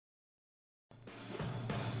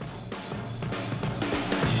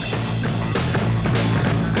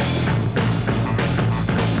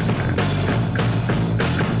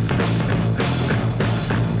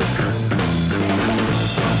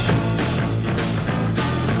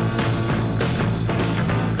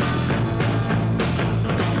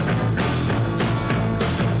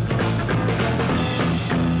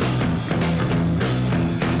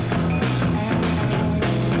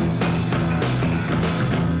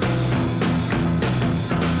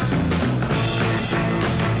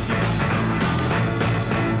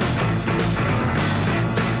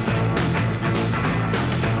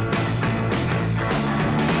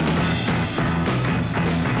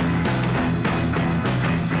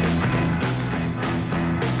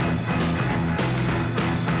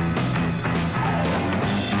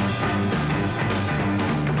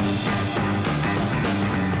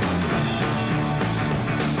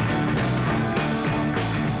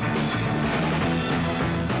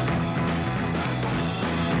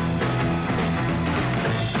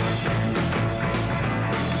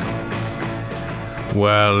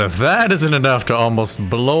Well, if that isn't enough to almost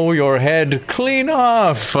blow your head clean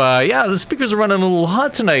off. The speakers are running a little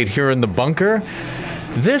hot tonight here in the bunker.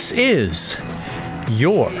 This is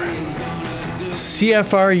your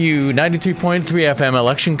CFRU 93.3 FM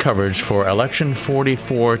election coverage for election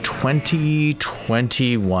 44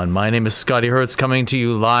 2021. My name is Scotty Hertz, coming to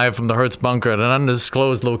you live from the Hertz bunker at an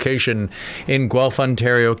undisclosed location in Guelph,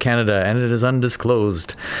 Ontario, Canada, and it is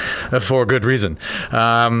undisclosed for good reason.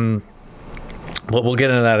 We'll get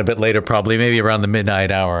into that a bit later, probably, maybe around the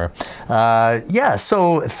midnight hour.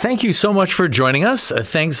 So thank you so much for joining us.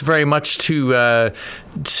 Thanks very much to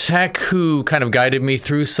Tech, who kind of guided me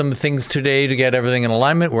through some things today to get everything in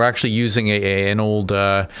alignment. We're actually using an old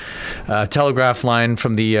telegraph line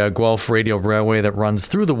from the Guelph Radio Railway that runs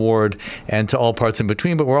through the ward and to all parts in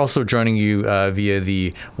between, but we're also joining you via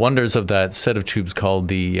the wonders of that set of tubes called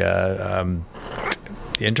the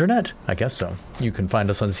internet, I guess so. You can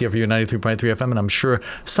find us on CFRU 93.3 FM, and I'm sure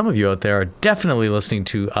some of you out there are definitely listening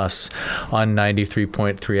to us on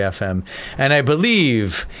 93.3 FM. And I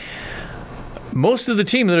believe most of the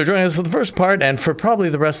team that are joining us for the first part and for probably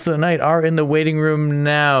the rest of the night are in the waiting room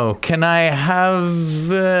now. Can I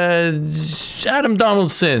have Adam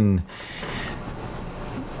Donaldson?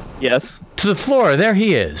 Yes. To the floor. There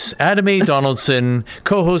he is. Adam A. Donaldson,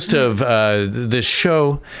 co-host of this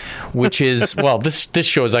show, which is, well, this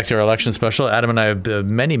show is actually our election special. Adam and I have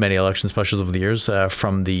many election specials over the years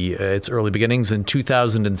from its early beginnings in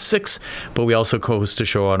 2006, but we also co-host a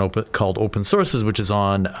show called Open Sources, which is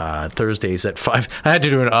on Thursdays at 5. I had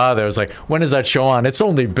to do an there. I was like, when is that show on? It's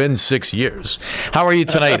only been 6 years. How are you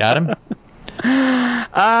tonight, Adam?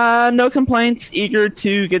 No complaints. Eager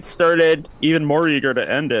to get started. Even more eager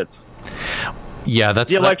to end it. Yeah,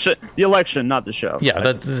 that's the election. The election, not the show. Yeah,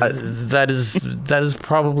 that is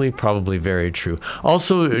probably very true.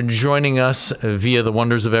 Also joining us via the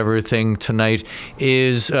wonders of everything tonight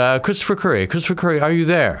is Christopher Curry. Christopher Curry, are you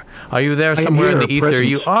there? Are you there somewhere in the ether? Present.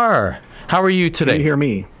 You are. How are you today? Can you hear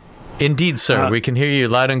me? Indeed, sir. We can hear you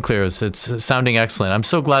loud and clear. It's sounding excellent. I'm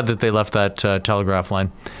so glad that they left that telegraph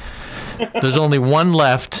line. There's only one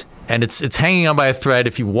left, and it's hanging on by a thread.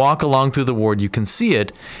 If you walk along through the ward, you can see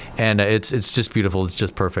it, and it's just beautiful. It's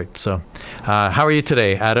just perfect. So, how are you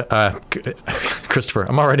today, Christopher?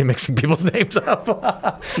 I'm already mixing people's names up.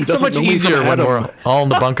 So much easier when we're all in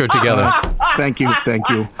the bunker together. Thank you.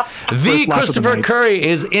 The Christopher Curry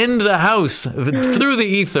is in the house through the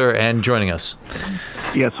ether and joining us.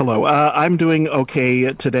 Yes, hello. I'm doing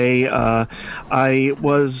okay today. I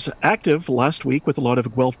was active last week with a lot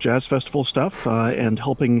of Guelph Jazz Festival stuff and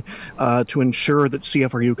helping to ensure that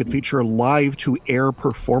CFRU could feature live-to-air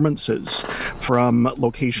performances from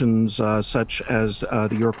locations such as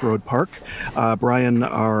the York Road Park. Brian,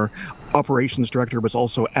 our operations director, was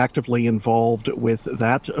also actively involved with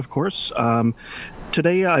that, of course.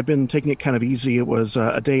 Today, I've been taking it kind of easy. It was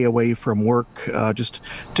a day away from work, just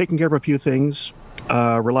taking care of a few things.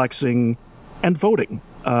 Relaxing and voting,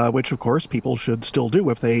 which of course people should still do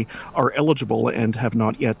if they are eligible and have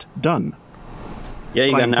not yet done. Yeah,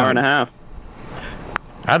 you got an hour and a half.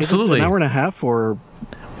 Absolutely. An hour and a half, or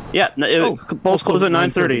polls close at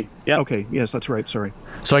 9:30. Yeah. Okay. Yes, that's right. Sorry.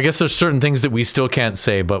 So I guess there's certain things that we still can't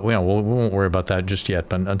say, but we won't worry about that just yet.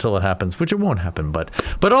 But until it happens, which it won't happen.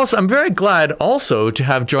 But also, I'm very glad also to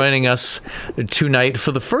have joining us tonight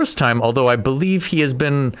for the first time. Although I believe he has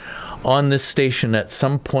been on this station at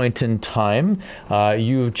some point in time,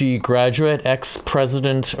 U of G graduate,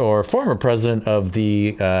 ex-president or former president of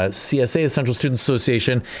the CSA, Central Students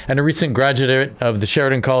Association, and a recent graduate of the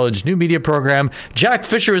Sheridan College New Media Program. Jack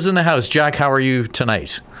Fisher is in the house. Jack, how are you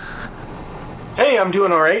tonight? Hey, I'm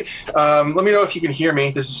doing all right. Let me know if you can hear me.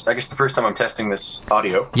 This is, I guess, the first time I'm testing this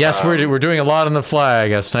audio. Yes, we're doing a lot on the fly, I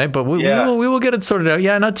guess, tonight, but we will get it sorted out.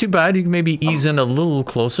 Yeah, not too bad. You can maybe ease in a little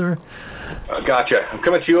closer. Gotcha. I'm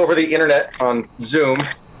coming to you over the internet on Zoom,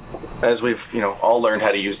 as we've all learned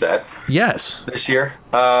how to use that. Yes. This year.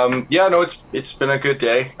 It's been a good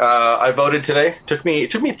day. I voted today. It took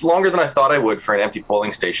me longer than I thought I would for an empty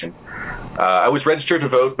polling station. I was registered to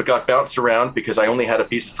vote, but got bounced around because I only had a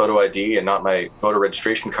piece of photo ID and not my voter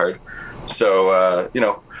registration card. So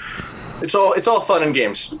it's all fun and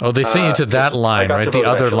games. Oh, they sent you to that line, right? The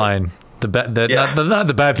other line. Not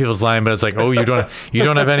the bad people's line, but it's like, oh, you don't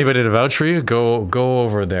have anybody to vouch for you? Go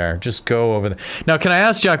over there. Just go over there. Now, can I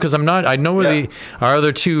ask, Jack, because I know where our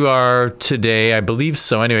other two are today. I believe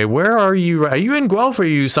so. Anyway, where are you? Are you in Guelph or are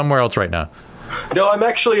you somewhere else right now? No, I'm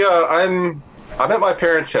actually I'm at my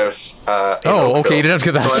parents' house. Okay, you didn't have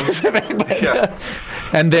to get that specific.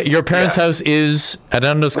 And your parents' house is at an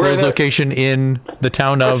undisclosed location in the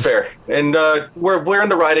town of... That's fair. And we're in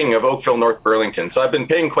the riding of Oakville, North Burlington. So I've been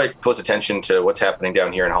paying quite close attention to what's happening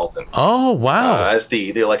down here in Halton. Oh, wow. As the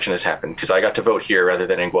election has happened, because I got to vote here rather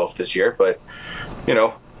than in Guelph this year. But, you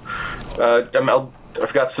know, I've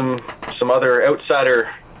got some other outsider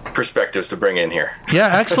perspectives to bring in here.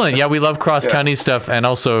 Yeah, excellent. Yeah, we love cross-county stuff and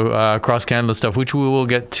also cross-Canada stuff, which we will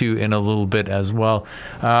get to in a little bit as well.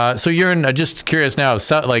 So you're in, just curious now,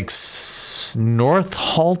 North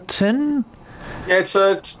Halton? Yeah, it's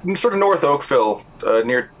sort of North Oakville,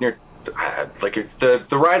 near like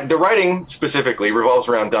the riding specifically revolves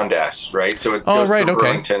around Dundas, right? So it goes from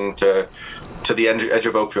Burlington to the edge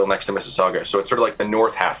of Oakville next to Mississauga. So it's sort of like the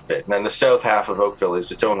north half of it, and then the south half of Oakville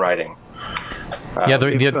is its own riding.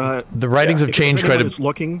 The writings have changed quite a bit.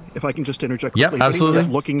 Looking, if I can just interject quickly. Yeah, absolutely. Is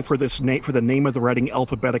looking for this name, for the name of the riding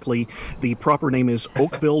alphabetically. The proper name is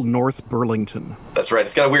Oakville North Burlington. That's right.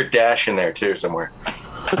 It's got a weird dash in there too somewhere.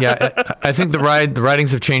 Yeah, I think the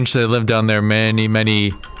ridings have changed. They lived down there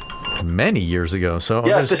many years ago. So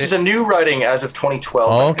yes, this is a new riding as of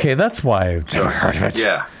 2012. Okay, that's why I've never heard of it.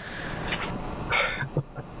 Yeah.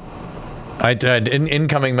 I did an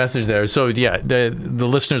incoming message there. So yeah, the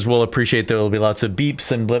listeners will appreciate there will be lots of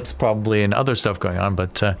beeps and blips probably and other stuff going on,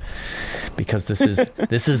 but because this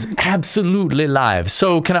is absolutely live.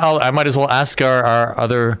 So I might as well ask our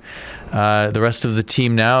other the rest of the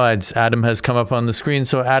team now. Adam has come up on the screen.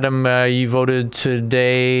 So Adam, you voted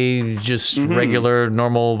today, just regular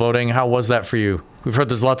normal voting. How was that for you? We've heard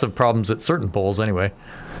there's lots of problems at certain polls anyway.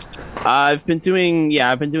 I've been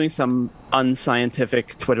doing some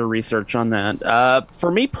unscientific Twitter research on that. For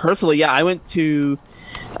me personally, I went to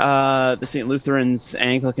the St. Lutheran's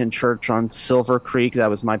Anglican Church on Silver Creek. That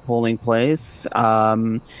was my polling place.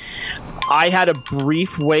 I had a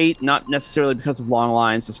brief wait, not necessarily because of long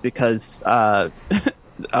lines, just because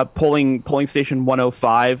polling station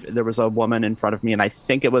 105, there was a woman in front of me, and I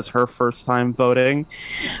think it was her first time voting.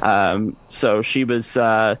 So she was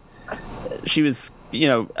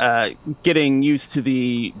getting used to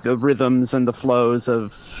the rhythms and the flows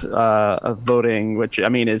of voting, which I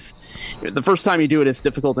mean is the first time you do it is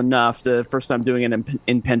difficult enough. The first time doing it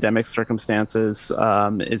in pandemic circumstances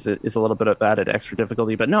is a little bit of added extra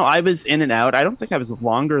difficulty. But no, I was in and out. I don't think I was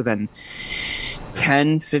longer than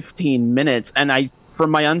 10-15 minutes, and from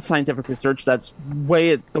my unscientific research, that's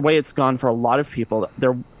the way it's gone for a lot of people.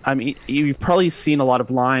 You've probably seen a lot of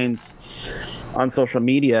lines on social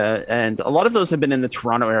media, and a lot of those have been in the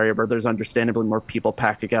Toronto area, where there's understandably more people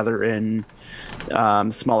packed together in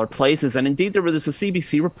smaller places. And indeed, there was a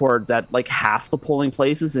CBC report that like half the polling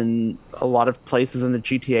places in a lot of places in the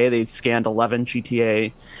GTA, they scanned 11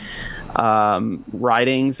 GTA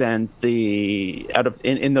ridings, and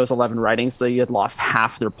in those 11 ridings, they had lost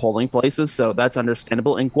half their polling places. So that's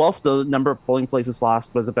understandable. In Guelph, the number of polling places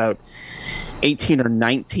lost was about 18 or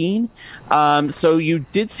 19. So you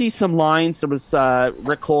did see some lines. There was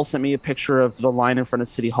Rick Cole sent me a picture of the line in front of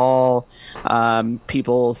City Hall.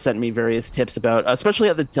 People sent me various tips about, especially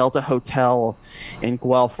at the Delta Hotel in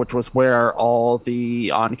Guelph, which was where all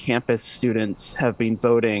the on-campus students have been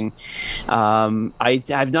voting.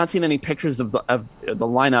 I've not seen any pictures of the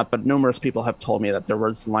lineup, but numerous people have told me that there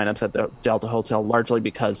was lineups at the Delta Hotel, largely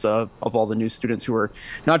because of all the new students who were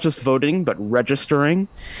not just voting but registering,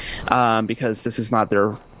 because this is not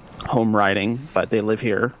their home riding, but they live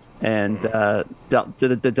here. And the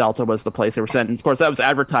Delta was the place they were sent. And of course, that was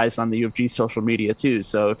advertised on the U of G social media too.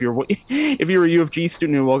 So if you're a U of G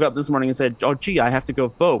student who woke up this morning and said, "Oh, gee, I have to go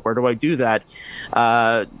vote. Where do I do that?"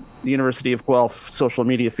 The University of Guelph social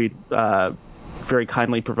media feed very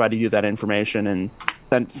kindly provided you that information and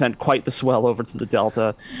sent quite the swell over to the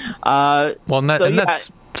Delta.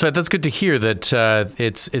 That's good to hear that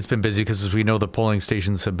it's been busy, because as we know, the polling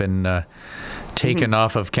stations have been taken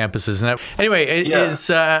off of campuses. And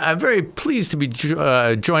I'm very pleased to be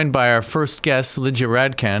joined by our first guest, Lydia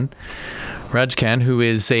Rajkan, who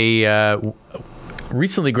is a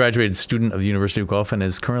recently graduated student of the University of Guelph and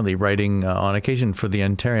is currently writing on occasion for the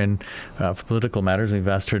Ontarian for political matters. We've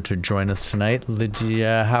asked her to join us tonight.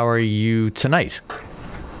 Lydia, how are you tonight?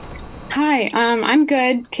 Hi, I'm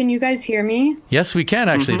good. Can you guys hear me? Yes, we can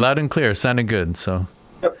actually, loud and clear, sounding good. So.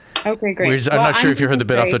 Okay, great. I'm not sure if you heard the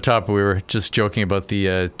bit off the great. top. We were just joking about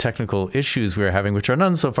the technical issues we were having, which are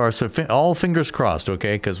none so far. So all fingers crossed,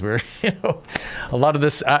 okay? Because we're, a lot of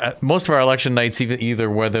this, most of our election nights, either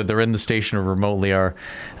whether they're in the station or remotely, are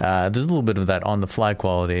there's a little bit of that on the fly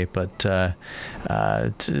quality. But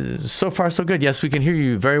so far so good. Yes, we can hear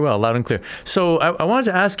you very well, loud and clear. So I wanted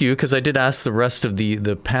to ask you, because I did ask the rest of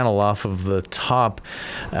the panel off of the top,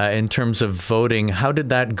 in terms of voting, how did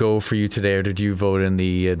that go for you today, or did you vote in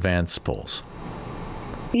the advance polls?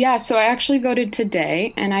 Yeah, so I actually voted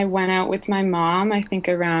today, and I went out with my mom, I think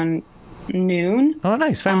around noon. Oh,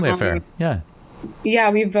 nice. Family affair. Yeah. Yeah,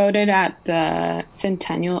 we voted at the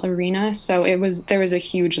Centennial Arena, so there was a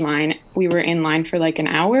huge line. We were in line for like an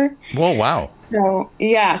hour. Whoa, wow. So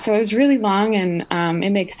it was really long, and it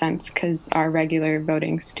makes sense because our regular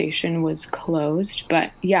voting station was closed.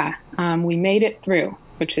 But yeah, we made it through,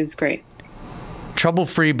 which is great.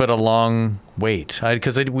 Trouble-free, but a long wait.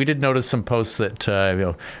 Because we did notice some posts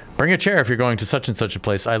that, bring a chair if you're going to such and such a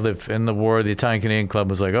place. I live in the Ward. The Italian Canadian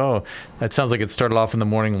Club was like, oh, that sounds like it started off in the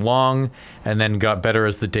morning long and then got better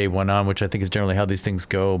as the day went on, which I think is generally how these things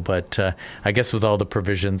go. But I guess with all the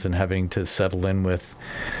provisions and having to settle in with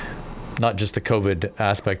not just the COVID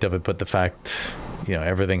aspect of it, but the fact,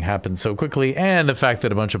 everything happened so quickly, and the fact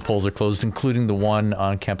that a bunch of polls are closed, including the one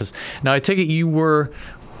on campus. Now, I take it you were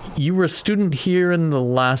a student here in the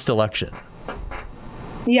last election.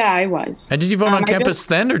 Yeah, I was. And did you vote on campus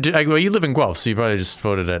then, or well, you live in Guelph, so you probably just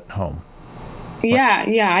voted at home? Yeah,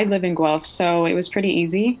 I live in Guelph, so it was pretty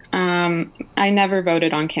easy. I never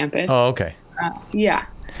voted on campus. Oh, okay. Yeah,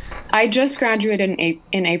 I just graduated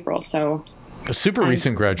in April, so a super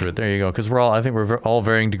recent graduate. There you go. Because I think we're all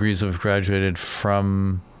varying degrees of graduated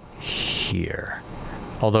from here.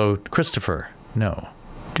 Although Christopher, no.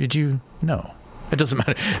 Did you? No. It doesn't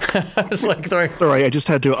matter. It's like Sorry, I just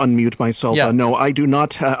had to unmute myself. Yeah. No, I do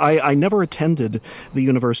not. I never attended the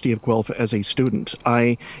University of Guelph as a student.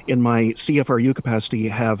 I, in my CFRU capacity,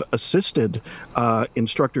 have assisted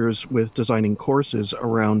instructors with designing courses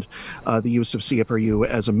around the use of CFRU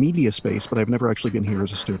as a media space, but I've never actually been here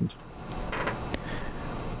as a student.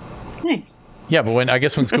 Nice. Yeah, but when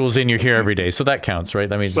school's in, you're here every day, so that counts,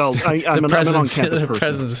 right? I mean, I'm an on-campus person. The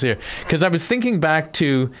presence is here. Because I was thinking back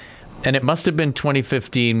to, and it must have been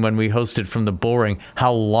 2015 when we hosted from the Bullring,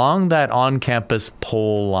 how long that on-campus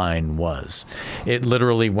poll line was. It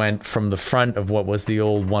literally went from the front of what was the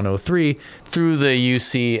old 103 through the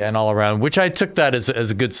UC and all around, which I took that as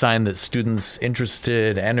a good sign that students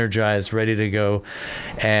interested, energized, ready to go.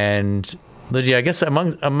 And Lydia, I guess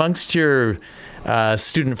amongst your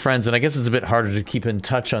student friends, and I guess it's a bit harder to keep in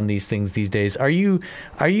touch on these things these days. Are you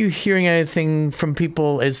hearing anything from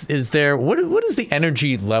people? Is there what is the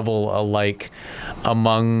energy level like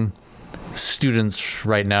among students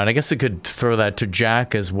right now? And I guess I could throw that to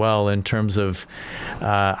Jack as well in terms of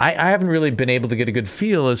I haven't really been able to get a good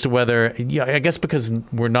feel as to whether, I guess because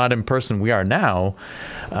we're not in person, we are now.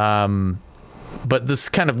 But this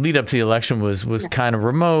kind of lead up to the election was kind of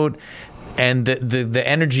remote. And the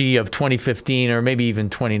energy of 2015 or maybe even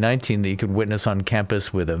 2019 that you could witness on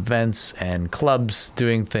campus with events and clubs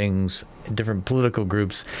doing things, different political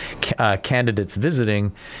groups, candidates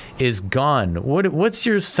visiting, is gone. What's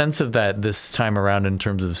your sense of that this time around in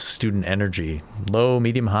terms of student energy? Low,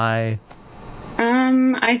 medium, high?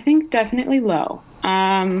 I think definitely low.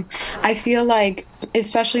 I feel like,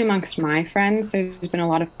 especially amongst my friends, there's been a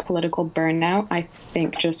lot of political burnout, I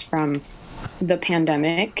think, just from the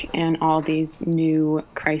pandemic and all these new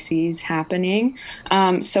crises happening.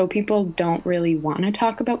 So people don't really want to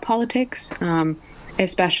talk about politics,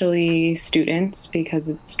 especially students, because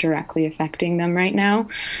it's directly affecting them right now.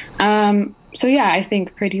 So yeah, I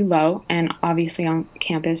think pretty low. And obviously on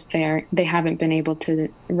campus they haven't been able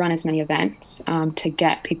to run as many events to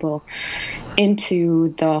get people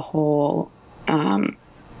into the whole,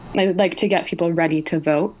 like to get people ready to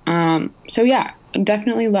vote. So yeah,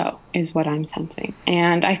 definitely low is what I'm sensing.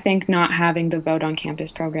 And I think not having the Vote on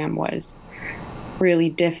Campus program was really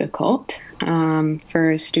difficult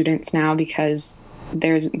for students now because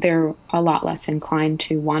they're a lot less inclined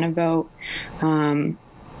to want to vote.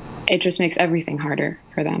 It just makes everything harder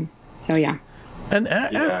for them. So yeah. And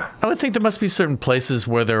I would think there must be certain places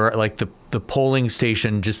where there are like the polling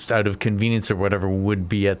station just out of convenience or whatever would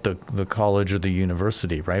be at the college or the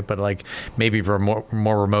university, right? But like maybe more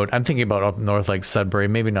remote. I'm thinking about up north like Sudbury,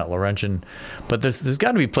 maybe not Laurentian, but there's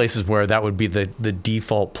got to be places where that would be the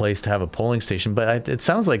default place to have a polling station. But it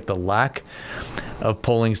sounds like the lack of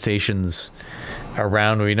polling stations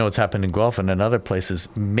around, we know what's happened in Guelph and in other places,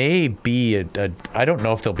 may be I don't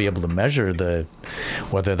know if they'll be able to measure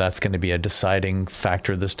whether that's going to be a deciding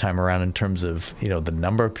factor this time around in terms of, the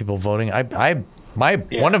number of people voting.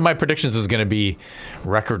 One of my predictions is going to be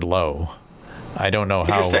record low. I don't know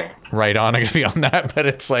how right on I'm going to be on that, but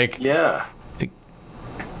it's like, yeah,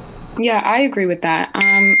 I agree with that.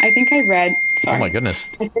 I think I read. Sorry. Oh my goodness!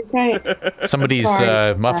 I think somebody's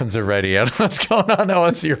muffins are ready. I don't know what's going on. That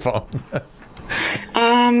was your phone.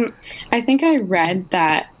 I think I read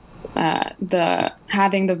that the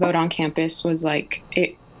having the vote on campus was like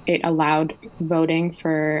it allowed voting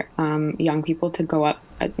for young people to go up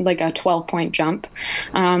like a 12-point jump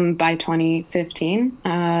by 2015.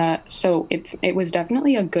 So it was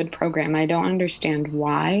definitely a good program. I don't understand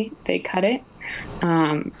why they cut it.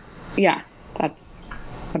 Yeah, that's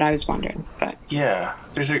what I was wondering. But yeah,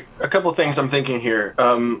 there's a couple of things I'm thinking here.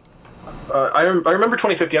 I remember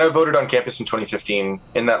 2015. I voted on campus in 2015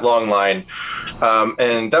 in that long line,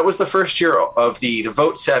 and that was the first year of the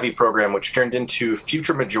Vote Savvy program, which turned into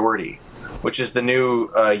Future Majority, which is the new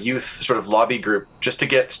youth sort of lobby group just to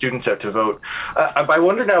get students out to vote. I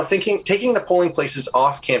wonder now, taking the polling places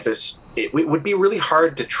off campus, it would be really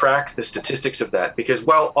hard to track the statistics of that, because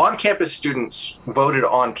while on-campus students voted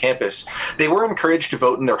on campus, they were encouraged to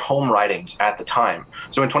vote in their home ridings at the time.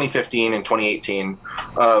 So in 2015 and 2018,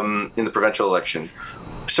 in the provincial election.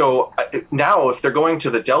 So now if they're going to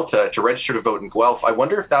the Delta to register to vote in Guelph, I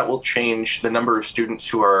wonder if that will change the number of students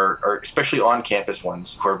who are especially on-campus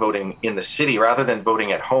ones, who are voting in the city rather than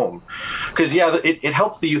voting at home. Because, yeah, it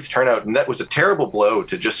helped the youth turnout, and that was a terrible blow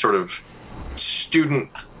to just sort of student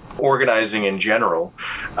organizing in general.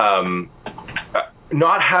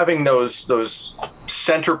 Not having those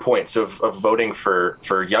center points of voting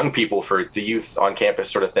for young people, for the youth on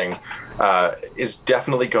campus sort of thing, is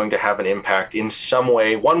definitely going to have an impact in some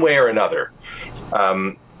way, one way or another.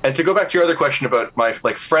 And to go back to your other question about my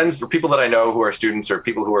friends or people that I know who are students or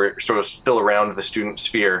people who are sort of still around the student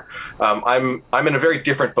sphere, I'm in a very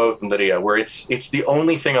different boat than Lydia, where it's the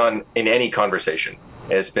only thing in any conversation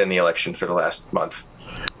has been the election for the last month.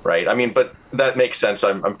 Right. I mean, but that makes sense.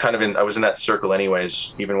 I'm kind of I was in that circle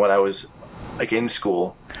anyways, even when I was in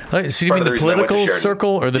school. So you mean the political circle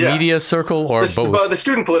or the media circle or both? The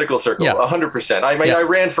student political circle, 100%. I mean, I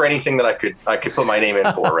ran for anything that I could put my name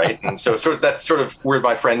in for, right? And so that's sort of where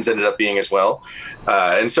my friends ended up being as well.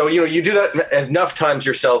 And so, you do that enough times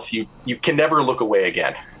yourself, you can never look away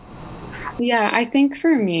again. Yeah, I think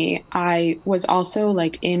for me, I was also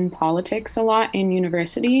in politics a lot in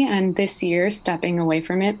university, and this year stepping away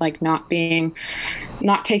from it, not taking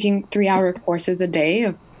 3-hour courses a day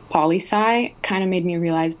of poli-sci kind of made me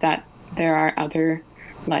realize that there are other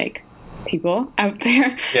people out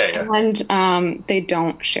there, and they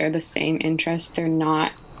don't share the same interests. They're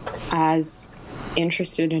not as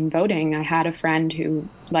interested in voting. I had a friend who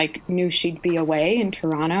knew she'd be away in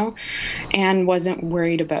Toronto and wasn't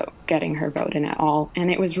worried about getting her vote in at all. And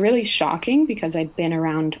it was really shocking because I'd been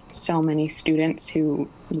around so many students who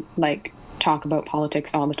talk about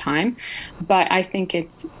politics all the time. But I think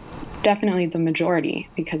it's definitely the majority,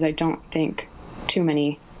 because I don't think too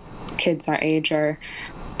many kids our age are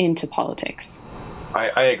into politics.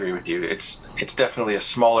 I agree with you. It's definitely a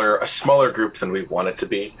smaller group than we want it to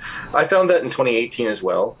be. I found that in 2018 as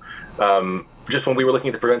well. Just when we were looking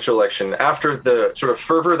at the provincial election, after the sort of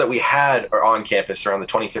fervor that we had on campus around the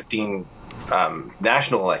 2015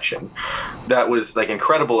 national election, that was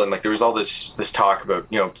incredible, and there was all this talk about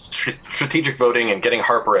strategic voting and getting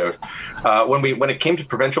Harper out. When it came to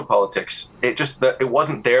provincial politics, it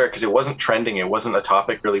wasn't there because it wasn't trending. It wasn't a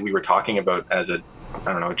topic really we were talking about as a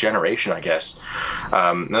generation, I guess.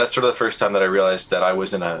 And that's sort of the first time that I realized that I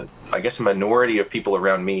was in a minority of people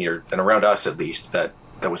around me, and around us at least, that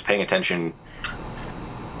was paying attention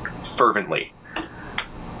fervently.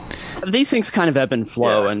 These things kind of ebb and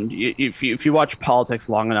flow, and if you watch politics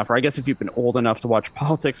long enough, or I guess if you've been old enough to watch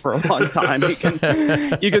politics for a long time,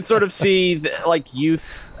 you can sort of see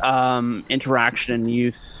youth interaction,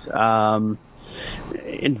 youth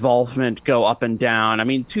involvement go up and down. I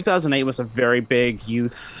mean, 2008 was a very big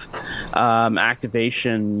youth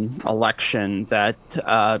activation election that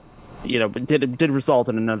did result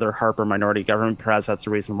in another Harper minority government. Perhaps that's the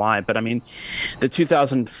reason why. But I mean, the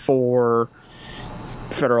 2004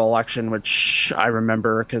 federal election, which I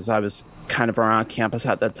remember because I was kind of around campus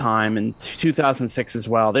at that time, and 2006 as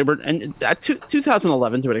well. They were, and at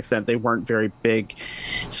 2011 to an extent, they weren't very big,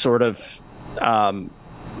 sort of.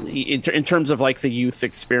 In terms of the youth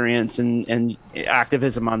experience and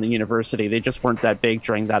activism on the university, they just weren't that big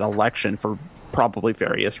during that election for probably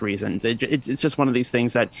various reasons. It's just one of these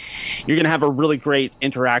things that you're going to have a really great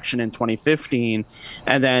interaction in 2015,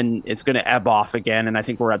 and then it's going to ebb off again. And I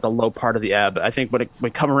think we're at the low part of the ebb. I think when we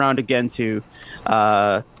come around again to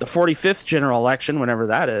the 45th general election, whenever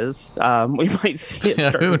that is, we might see it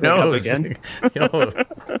start to pick up again.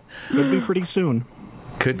 Could be pretty soon.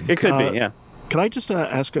 It could be, yeah. Can I just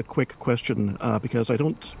ask a quick question, because I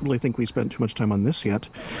don't really think we spent too much time on this yet.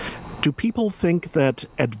 Do people think that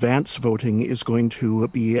advance voting is going to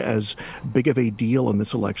be as big of a deal in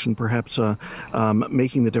this election, perhaps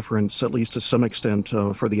making the difference, at least to some extent,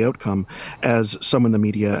 for the outcome, as some in the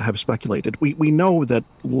media have speculated? We know that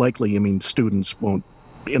likely, students won't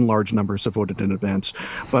in large numbers have voted in advance.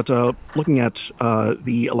 But looking at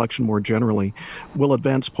the election more generally, will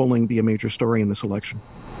advance polling be a major story in this election?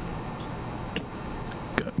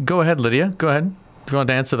 Go ahead, Lydia. Go ahead. Do you want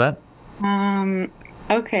to answer that?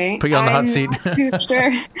 Okay. Put you on the hot seat.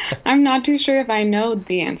 I'm not too sure if I know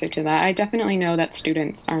the answer to that. I definitely know that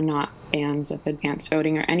students are not fans of advanced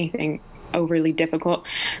voting or anything overly difficult.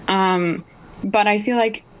 But I feel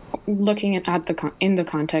like looking at in the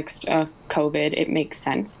context of COVID, it makes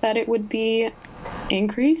sense that it would be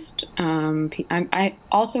increased. I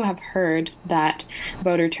also have heard that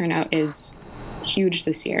voter turnout is huge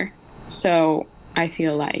this year. So I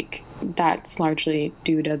feel like that's largely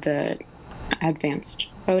due to the advanced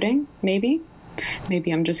voting, maybe.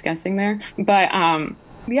 Maybe I'm just guessing there. But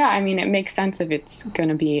yeah, it makes sense if it's going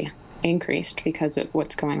to be increased because of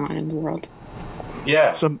what's going on in the world.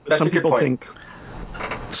 Yeah, some that's a good people point. think.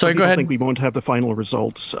 Sorry, go I ahead. think we won't have the final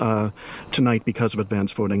results tonight because of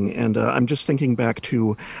advance voting. And I'm just thinking back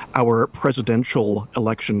to our presidential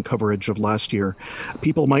election coverage of last year.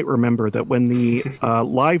 People might remember that when the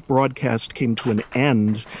live broadcast came to an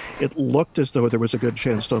end, it looked as though there was a good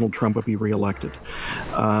chance Donald Trump would be reelected.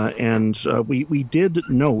 And we did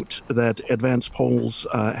note that advance polls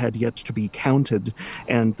had yet to be counted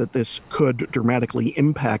and that this could dramatically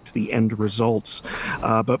impact the end results.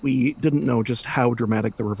 But we didn't know just how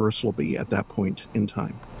dramatic the reversal will be at that point in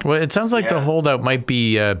time. Well, it sounds like the holdout might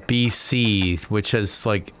be BC, which has,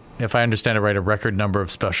 if I understand it right, a record number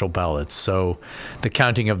of special ballots. So the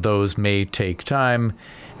counting of those may take time,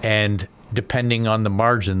 and depending on the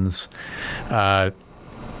margins,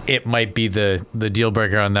 it might be the deal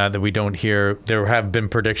breaker on that we don't hear. There have been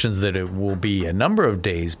predictions that it will be a number of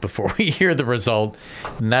days before we hear the result,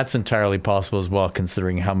 and that's entirely possible as well,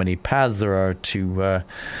 considering how many paths there are to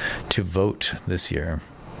vote this year.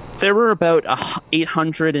 There were about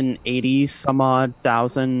 880 some odd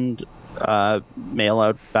thousand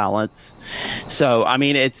mail-out ballots. So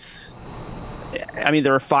there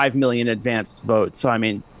are 5 million advanced votes. So,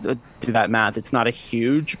 do that math. It's not a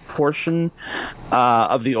huge portion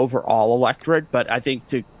of the overall electorate, but I think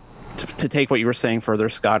to take what you were saying further,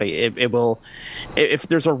 Scotty, it will, if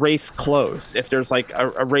there's a race close, if there's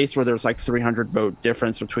a race where there's 300 vote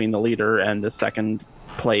difference between the leader and the second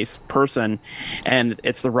place person, and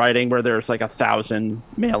it's the riding where there's 1,000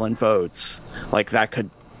 mail-in votes,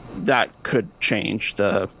 that could change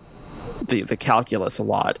the calculus a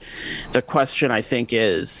lot. The question, I think,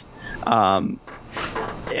 is because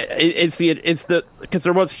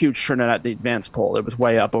there was huge turnout at the advance poll. It was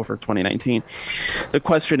way up over 2019. The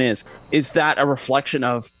question is that a reflection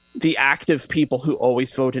of the active people who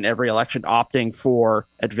always vote in every election opting for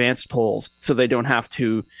advanced polls so they don't have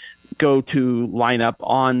to go to line up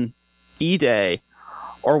on E-Day,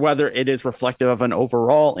 or whether it is reflective of an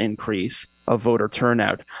overall increase of voter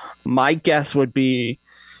turnout? My guess would be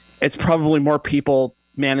it's probably more people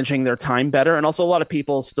managing their time better, and also a lot of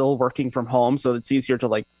people still working from home, so it's easier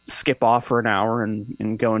to skip off for an hour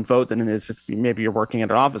and go and vote than it is if maybe you're working at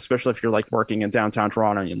an office, especially if you're working in downtown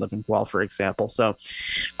Toronto and you live in Guelph, for example. So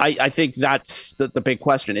I think that's the big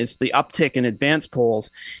question. Is the uptick in advance polls,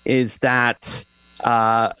 is that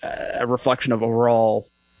a reflection of overall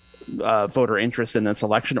voter interest in this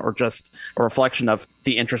election, or just a reflection of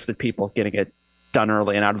the interested people getting it done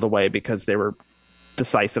early and out of the way because they were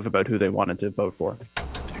decisive about who they wanted to vote for?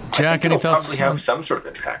 Jack, any thoughts? Probably have some sort of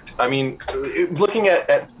impact. Looking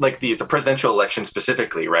at the presidential election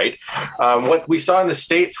specifically, right? What we saw in the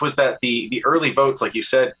States was that the early votes, like you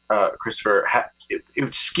said, Christopher,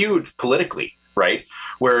 it skewed politically, right?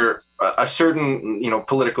 Where a certain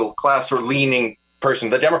political class or leaning person,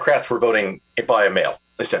 the Democrats were voting via mail,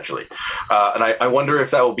 essentially. And I wonder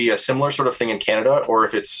if that will be a similar sort of thing in Canada, or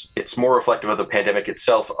if it's more reflective of the pandemic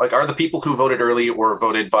itself. Are the people who voted early or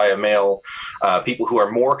voted via mail people who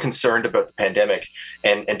are more concerned about the pandemic?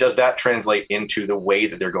 And does that translate into the way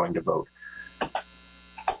that they're going to vote?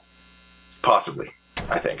 Possibly,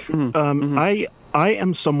 I think. I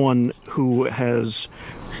am someone who has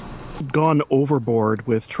gone overboard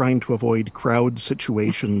with trying to avoid crowd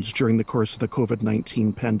situations during the course of the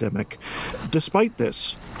COVID-19 pandemic. Despite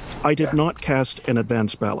this, I did not cast an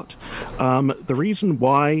advance ballot. The reason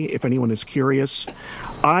why, if anyone is curious,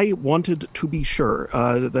 I wanted to be sure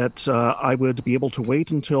that I would be able to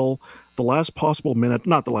wait until the last possible minute,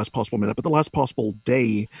 not the last possible minute, but the last possible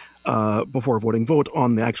day before vote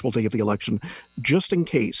on the actual day of the election, just in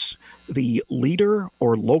case the leader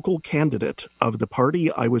or local candidate of the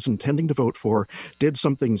party I was intending to vote for did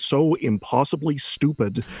something so impossibly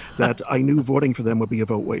stupid that I knew voting for them would be a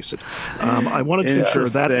vote wasted. I wanted to ensure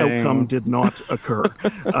that outcome did not occur.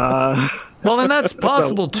 Well, and that's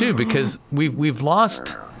possible too, because we've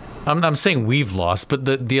lost. I'm saying we've lost, but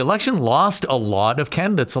the election lost a lot of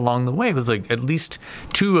candidates along the way. It was like at least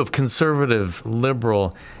 2 of Conservative,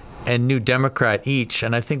 Liberal, and New Democrat each,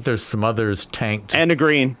 and I think there's some others tanked. And a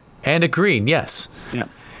Green. And a Green, yes. Yeah.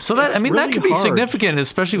 So that, It's I mean, really that could be hard. significant,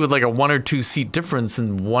 especially with like a 1 or 2 seat difference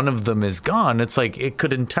and one of them is gone. It's like it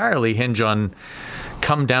could entirely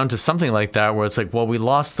come down to something like that, where it's like, well, we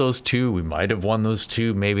lost those 2, we might have won those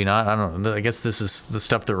 2, maybe not. I don't know. I guess this is the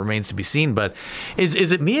stuff that remains to be seen. But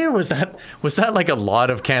is it me, or was that like a lot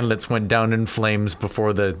of candidates went down in flames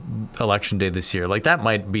before the election day this year? Like that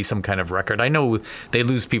might be some kind of record. I know they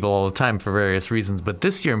lose people all the time for various reasons, but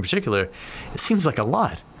this year in particular, it seems like a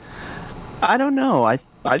lot. I don't know. I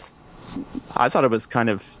thought it was kind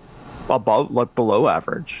of above, like below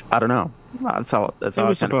average. I don't know. That's how It I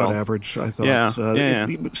was kind of about felt. average, I thought. Yeah.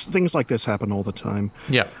 Things like this happen all the time.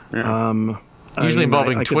 Yeah. I Usually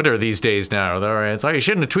involving could- Twitter these days now. It's like, you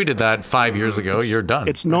shouldn't have tweeted that 5 years ago. You're done.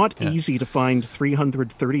 It's not easy to find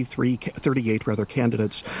 38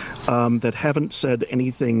 candidates that haven't said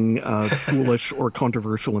anything foolish or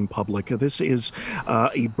controversial in public. This is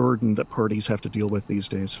a burden that parties have to deal with these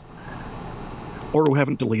days, or who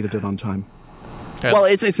haven't deleted it on time. Well,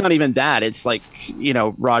 it's not even that. It's like,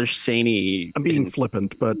 Raj Saini. I'm being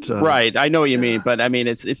flippant, but Right, I know what you mean, but I mean,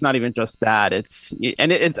 it's not even just that.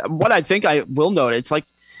 What I think I will note, it's like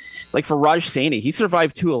for Raj Saini, he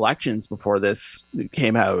survived 2 elections before this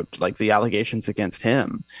came out, like the allegations against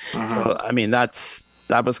him. So I mean, that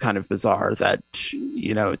was kind of bizarre that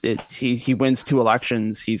he wins 2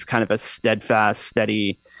 elections. He's kind of a steadfast,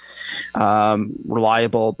 steady,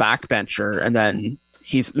 reliable backbencher, and then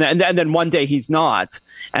and then one day he's not,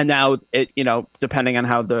 and now depending on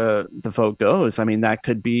how the vote goes, I mean, that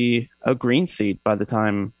could be a Green seat by the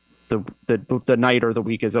time the night or the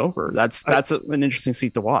week is over. That's an interesting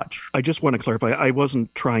seat to watch. I just want to clarify, I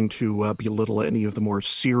wasn't trying to belittle any of the more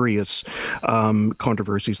serious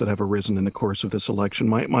controversies that have arisen in the course of this election.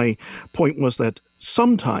 My point was that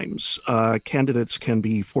sometimes candidates can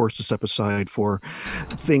be forced to step aside for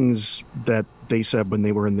things that they said when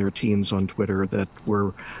they were in their teens on Twitter that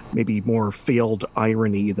were maybe more failed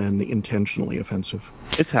irony than intentionally offensive.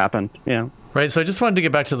 It's happened, yeah. Right, so I just wanted to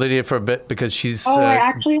get back to Lydia for a bit because she's... I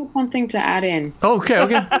actually have something to add in. Okay.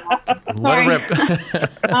 Let her rip.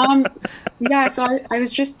 Yeah, so I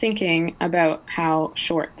was just thinking about how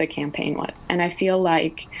short the campaign was. And I feel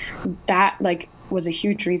like that was a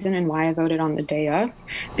huge reason and why I voted on the day of,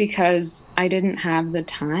 because I didn't have the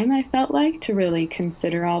time, I felt like, to really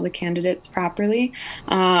consider all the candidates properly.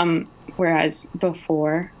 Whereas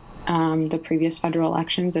before the previous federal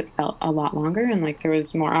elections, it felt a lot longer and like there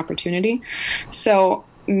was more opportunity. So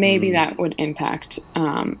maybe that would impact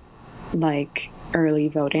early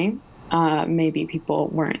voting. Maybe people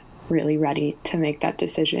weren't really ready to make that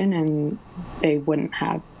decision and they wouldn't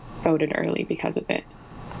have voted early because of it.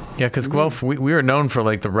 Yeah, because Guelph, we were known for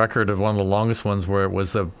like the record of one of the longest ones where it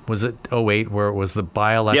was was it 08 where it was the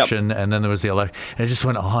by-election and then there was the election, and it just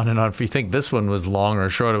went on and on. If you think this one was long or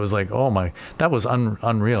short, it was like, oh my, that was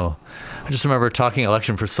unreal. I just remember talking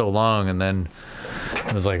election for so long and then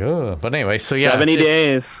it was like, oh, but anyway, so yeah. 70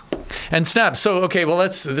 days. And Snap. So, okay, well,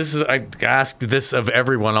 I asked this of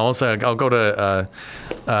everyone also. I'll go to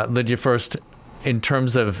Lydia first in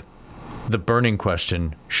terms of the burning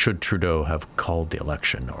question: should Trudeau have called the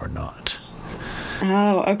election or not?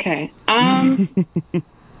 Oh, okay. I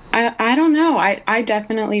don't know. I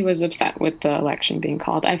definitely was upset with the election being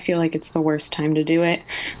called. I feel like it's the worst time to do it.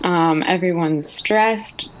 Everyone's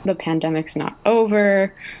stressed. The pandemic's not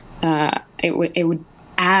over. It would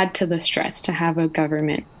add to the stress to have a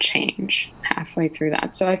government change halfway through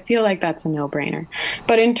that. So I feel like that's a no-brainer.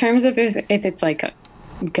 But in terms of if it's like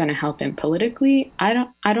going to help him politically, I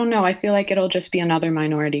don't know. I feel like it'll just be another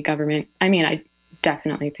minority government. I mean, I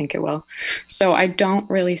definitely think it will. So I don't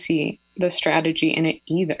really see the strategy in it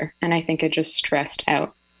either. And I think it just stressed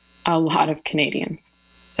out a lot of Canadians.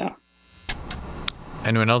 So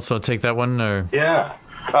anyone else want to take that one? Or Yeah.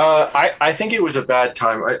 I think it was a bad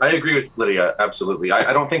time. I agree with Lydia, absolutely.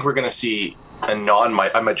 I don't think we're going to see a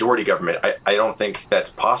majority government. I don't think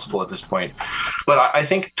that's possible at this point. But I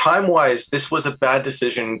think time-wise, this was a bad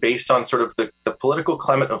decision based on sort of the political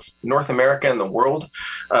climate of North America and the world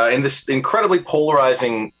in this incredibly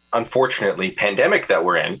polarizing, unfortunately, pandemic that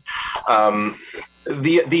we're in.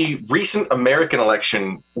 The recent American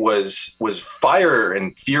election was fire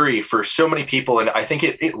and fury for so many people, and I think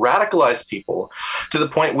it radicalized people to the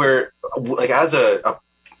point where, like, as a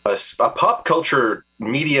pop culture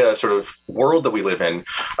media sort of world that we live in,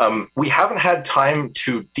 we haven't had time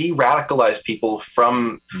to de-radicalize people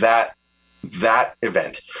from that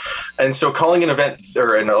event, and so calling an event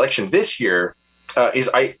or an election this year.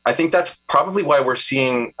 I think that's probably why we're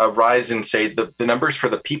seeing a rise in, say, the numbers for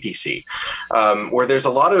the PPC, where there's a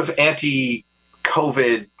lot of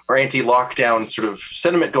anti-COVID or anti-lockdown sort of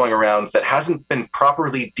sentiment going around that hasn't been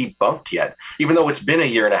properly debunked yet, even though it's been a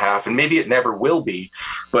year and a half, and maybe it never will be.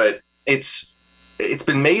 But it's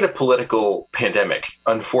been made a political pandemic,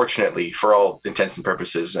 unfortunately, for all intents and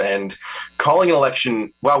purposes. And calling an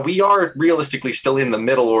election, while we are realistically still in the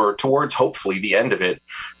middle or towards hopefully the end of it,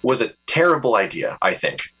 was a terrible idea, I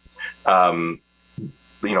think.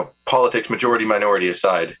 Politics, majority, minority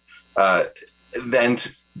aside.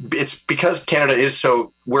 And it's because Canada is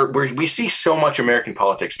so, we see so much American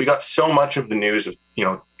politics. We got so much of the news of,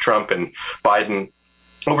 Trump and Biden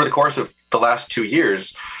over the course of the last 2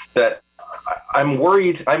 years that I'm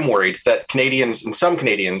worried that Canadians, and some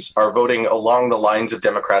Canadians, are voting along the lines of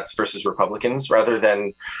Democrats versus Republicans rather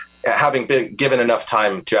than having been given enough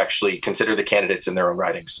time to actually consider the candidates in their own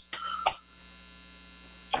ridings.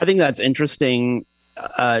 I think that's interesting,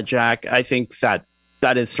 Jack. I think that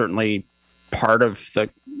is certainly part of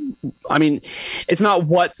it's not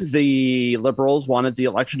what the Liberals wanted the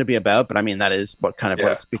election to be about, but that is what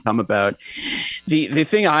it's become about. The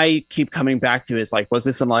thing I keep coming back to is, like, was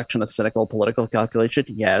this election a cynical political calculation?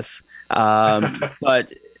 Yes.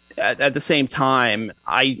 But at the same time,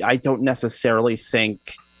 I don't necessarily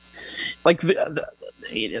think, like,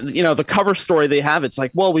 the cover story they have, it's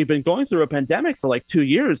like, well, we've been going through a pandemic for like 2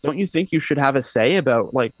 years. Don't you think you should have a say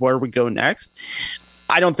about, like, where we go next?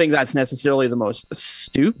 I don't think that's necessarily the most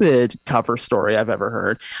stupid cover story I've ever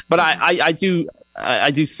heard, but I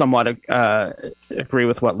do somewhat agree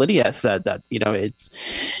with what Lydia said, that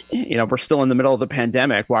it's we're still in the middle of the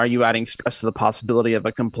pandemic. Why are you adding stress to the possibility of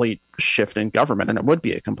a complete shift in government? And it would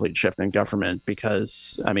be a complete shift in government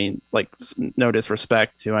because, like, no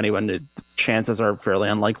disrespect to anyone, the chances are fairly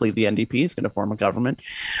unlikely the NDP is going to form a government,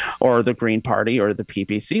 or the Green Party or the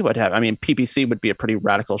PPC would have. PPC would be a pretty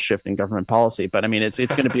radical shift in government policy, but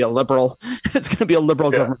it's going to be a liberal,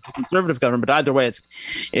 government, conservative government. But either way,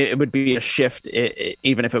 it would be a shift,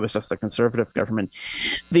 even if it was just a conservative government.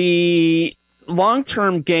 The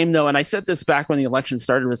long-term game, though, and I said this back when the election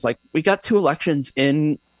started, was like, we got 2 elections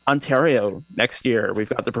in Ontario next year. We've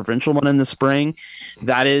got the provincial one in the spring.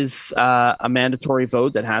 That is a mandatory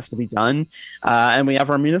vote that has to be done. And we have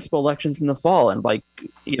our municipal elections in the fall. And, like,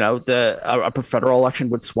 a federal election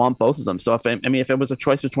would swamp both of them. So if it was a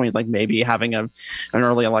choice between, like, maybe having an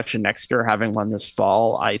early election next year, having one this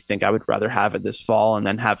fall, I think I would rather have it this fall and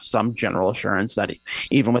then have some general assurance that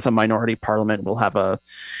even with a minority parliament, we'll have a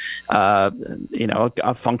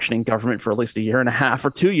functioning government for at least a year and a half or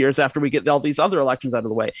 2 years after we get all these other elections out of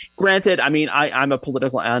the way. Granted, I'm a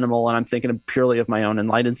political animal and I'm thinking purely of my own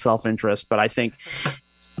enlightened self-interest, but I think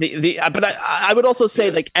I would also say,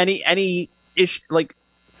 like, any issue, like,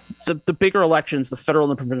 the bigger elections, the federal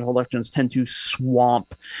and the provincial elections, tend to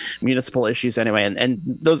swamp municipal issues anyway, and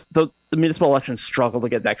the municipal elections struggle to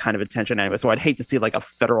get that kind of attention anyway. So I'd hate to see, like, a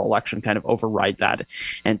federal election kind of override that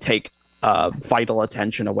and take vital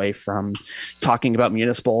attention away from talking about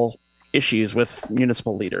municipal issues with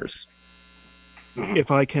municipal leaders.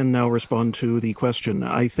 If I can now respond to the question,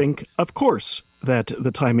 I think, of course, that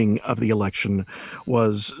the timing of the election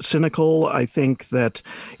was cynical. I think that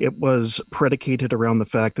it was predicated around the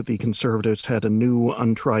fact that the Conservatives had a new,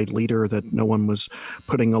 untried leader that no one was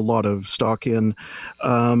putting a lot of stock in.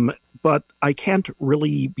 But I can't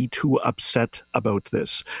really be too upset about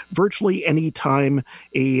this. Virtually any time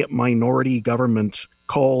a minority government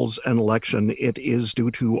calls an election, it is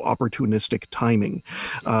due to opportunistic timing.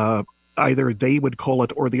 Either they would call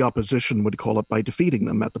it or the opposition would call it by defeating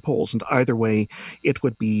them at the polls. And either way, it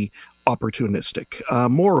would be opportunistic.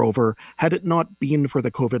 Moreover, had it not been for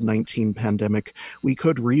the COVID-19 pandemic, we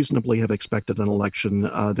could reasonably have expected an election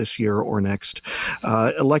this year or next.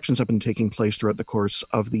 Elections have been taking place throughout the course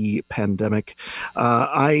of the pandemic.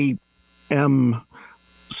 I am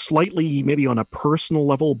slightly, maybe on a personal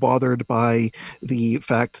level, bothered by the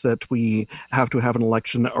fact that we have to have an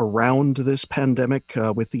election around this pandemic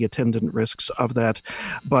with the attendant risks of that.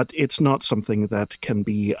 But it's not something that can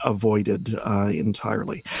be avoided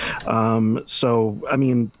entirely. So, I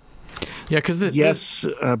mean, Yeah, because yes,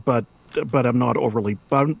 but I'm not overly,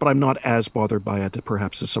 but I'm not as bothered by it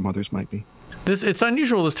perhaps as some others might be. it's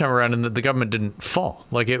unusual this time around in that the government didn't fall.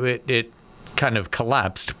 Like it kind of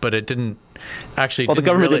collapsed, but it didn't actually. Well, the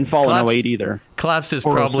government really didn't fall collapse. in 08 either. Collapsed is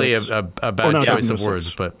Or probably 06. a bad no, choice no, of 06.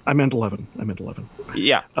 words, but I meant 11.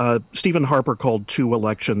 Yeah. Stephen Harper called 2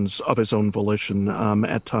 elections of his own volition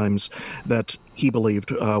at times that he believed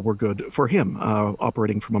were good for him,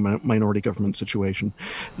 operating from a minority government situation.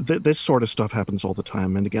 This sort of stuff happens all the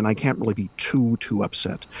time. And again, I can't really be too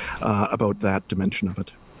upset about that dimension of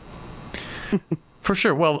it. for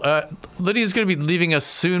sure. Well, Lydia's going to be leaving us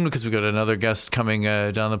soon because we've got another guest coming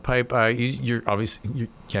down the pipe. You're obviously,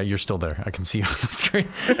 you're still there. I can see you on the screen.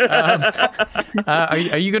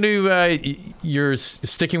 Are you going to, you're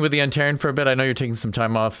sticking with the Ontarian for a bit? I know you're taking some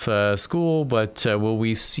time off school, but will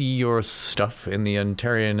we see your stuff in the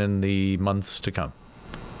Ontarian in the months to come?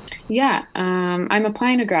 Yeah, I'm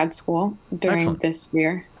applying to grad school during Excellent. this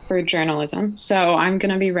year for journalism. So I'm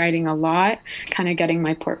going to be writing a lot, kind of getting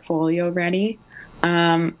my portfolio ready.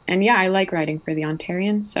 And yeah, I like writing for the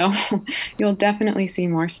Ontarian, so you'll definitely see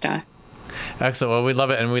more stuff. Excellent. Well, we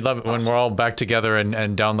love it, and we love it when we're all back together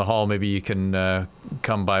and down the hall. Maybe you can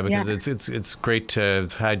come by because it's great to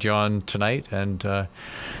have had you on tonight, and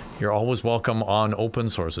you're always welcome on Open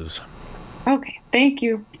Sources. Okay, thank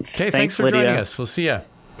you. Okay, thanks Thanks, for joining Lydia. us. We'll see you.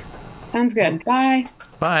 Sounds good. Bye.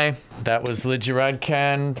 Bye. That was Lydia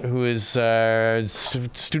Radcan, who is a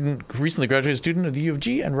recently graduated student of the U of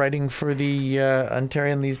G and writing for the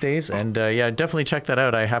Ontarian these days. And definitely check that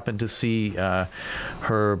out. I happened to see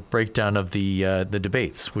her breakdown of the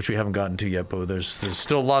debates, which we haven't gotten to yet, but there's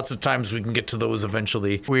still lots of times we can get to those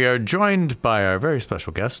eventually. We are joined by our very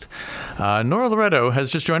special guest. Nora Loretto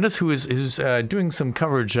has just joined us, who's doing some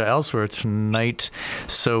coverage elsewhere tonight.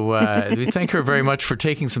 So we thank her very much for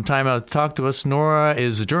taking some time out to talk to us. Nora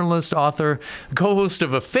is a journalist, author, co-host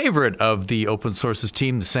of a favorite of the Open Sources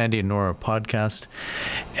team, the Sandy and Nora podcast,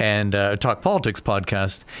 and Talk Politics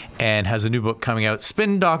podcast, and has a new book coming out,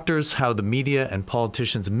 Spin Doctors, How the Media and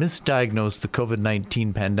Politicians Misdiagnosed the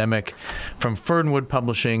COVID-19 Pandemic, from Fernwood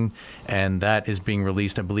Publishing, and that is being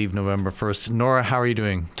released, I believe, November 1st. Nora, how are you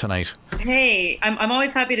doing tonight? Hey, I'm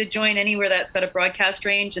always happy to join anywhere that's got a broadcast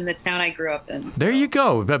range in the town I grew up in. So. There you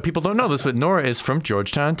go. But people don't know this, but Nora is from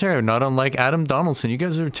Georgetown, Ontario, not unlike Adam Donaldson. You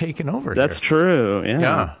guys are taking over That's here. true. Yeah.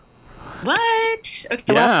 Yeah. What?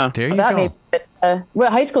 Okay. Yeah. There you That go. may fit.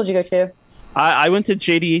 What high school did you go to? I went to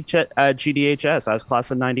GDHS. I was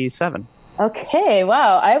class of 97. Okay,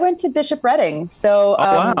 wow. I went to Bishop Redding. So,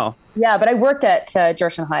 Wow. yeah, but I worked at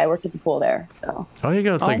Georgetown High. I worked at the pool there. So, Oh, there you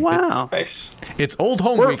go. It's like Wow. Nice. it's old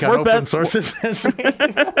home We're- week on we're Open best- Sources.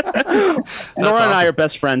 Nora and I are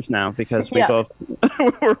best friends now because we Yeah. both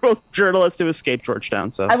we're both journalists who escaped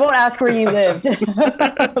Georgetown. So I won't ask where you lived.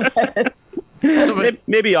 So,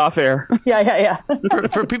 maybe off air. yeah.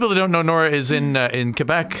 for people that don't know, Nora is in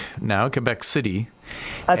Quebec now, Quebec City.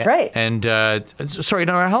 That's right. And sorry,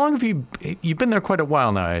 Nora, how long have you've been there? Quite a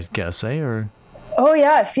while now, I guess, eh? Or Oh,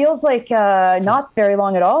 yeah. It feels like not very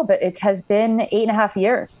long at all, but it has been 8.5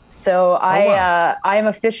 years. So wow. I am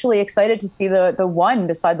officially excited to see the one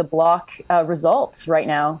beside the block results right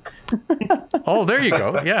now. oh, there you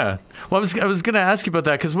go. Yeah. Well, I was going to ask you about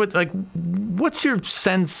that because what's your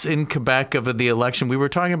sense in Quebec of the election? We were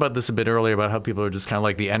talking about this a bit earlier about how people are just kind of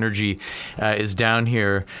like the energy is down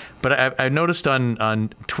here. But I noticed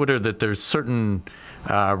on Twitter that there's certain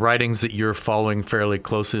writings that you're following fairly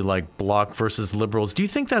closely, like Bloc versus Liberals. Do you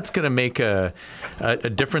think that's going to make a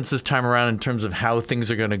difference this time around in terms of how things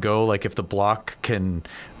are going to go? Like if the Bloc can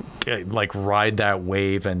ride that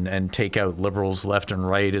wave and take out Liberals left and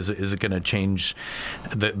right, is it going to change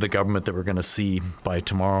the government that we're going to see by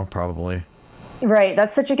tomorrow, probably? Right.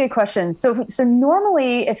 That's such a good question. So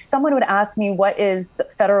normally, if someone would ask me what is the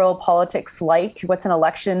federal politics like, what's an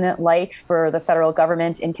election like for the federal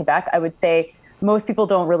government in Quebec, I would say most people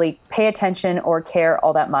don't really pay attention or care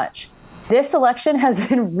all that much. This election has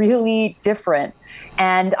been really different.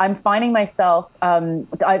 And I'm finding myself,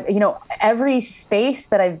 every space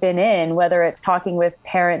that I've been in, whether it's talking with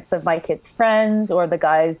parents of my kids' friends or the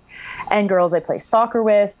guys and girls I play soccer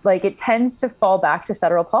with, it tends to fall back to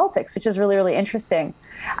federal politics, which is really, really interesting.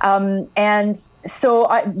 And so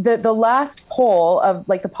the last poll of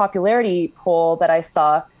the popularity poll that I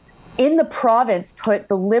saw in the province put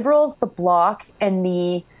the Liberals, the Bloc, and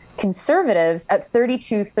the conservatives at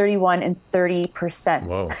 32, 31, and 30%.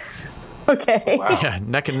 Whoa. Okay. Wow. Yeah,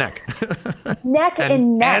 neck and neck. Neck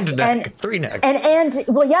and neck. And neck. Three necks. And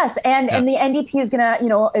well, yes. And the NDP is going to,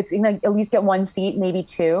 it's going to at least get one seat, maybe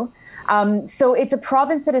two. So it's a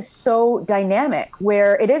province that is so dynamic,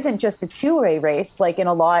 where it isn't just a two-way race, like in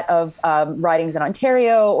a lot of ridings in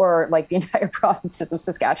Ontario or like the entire provinces of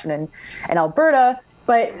Saskatchewan and Alberta.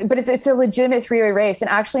 But it's a legitimate three-way race. And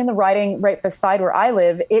actually in the riding right beside where I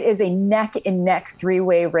live, it is a neck and neck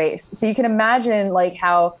three-way race. So you can imagine like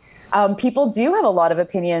how people do have a lot of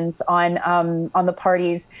opinions on the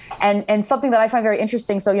parties, and something that I find very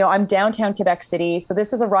interesting. So, I'm downtown Quebec City. So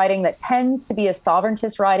this is a riding that tends to be a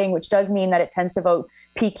sovereigntist riding, which does mean that it tends to vote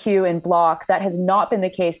PQ and Bloc. That has not been the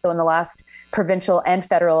case, though, in the last provincial and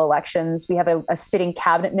federal elections. We have a sitting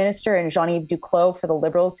cabinet minister in Jean-Yves Duclos for the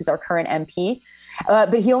Liberals, who's our current MP.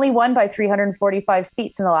 But he only won by 345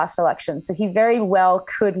 seats in the last election. So he very well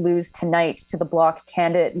could lose tonight to the Bloc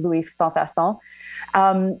candidate, Louis Saint-Fasson.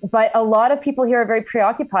 But a lot of people here are very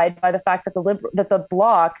preoccupied by the fact that the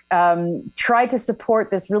Bloc tried to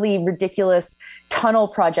support this really ridiculous tunnel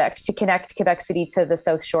project to connect Quebec City to the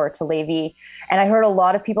South Shore, to Lévis. And I heard a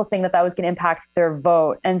lot of people saying that was going to impact their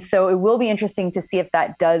vote. And so it will be interesting to see if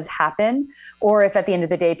that does happen, or if at the end of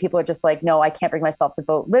the day, people are just like, no, I can't bring myself to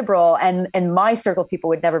vote Liberal. And my circle of people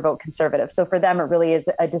would never vote Conservative. So for them, it really is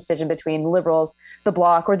a decision between Liberals, the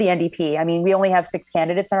Bloc, or the NDP. I mean, we only have 6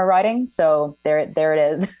 candidates in our riding. So there it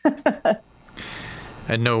is.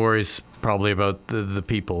 And no worries probably about the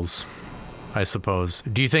Peoples, I suppose.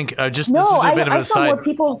 Do you think No, this is a bit of an aside.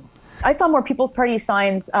 I saw more People's Party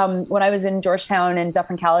signs when I was in Georgetown and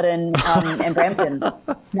Dufferin-Caledon and Brampton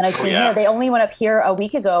than I've seen here. They only went up here a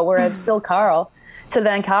week ago, whereas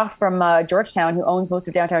Sylvain Carr from Georgetown, who owns most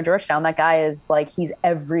of downtown Georgetown, that guy is he's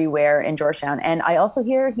everywhere in Georgetown. And I also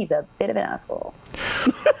hear he's a bit of an asshole.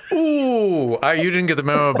 Ooh, you didn't get the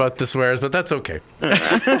memo about the swears, but that's okay. I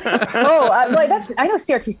know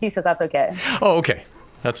CRTC says that's okay. Oh, okay.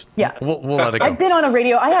 We'll let it go. I've been on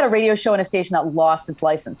I had a radio show in a station that lost its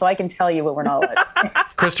license, so I can tell you what we're not allowed to say.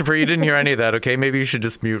 Christopher, you didn't hear any of that, okay? Maybe you should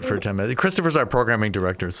just mute for 10 minutes. Christopher's our programming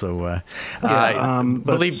director, so I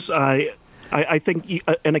think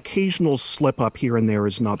an occasional slip up here and there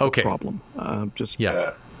is not the problem.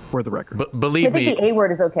 For the record. But believe me, the A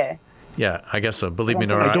word is okay. Yeah, I guess so. Believe me,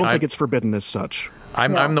 Nora. I don't think it's forbidden as such.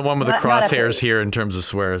 I'm the one with the crosshairs here in terms of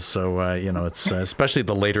swears, so it's especially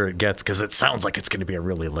the later it gets, because it sounds like it's going to be a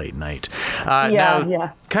really late night.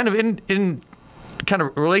 Kind of in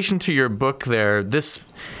relation to your book there, this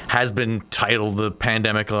has been titled The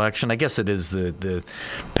Pandemic Election. I guess it is the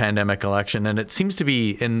pandemic election, and it seems to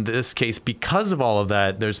be, in this case, because of all of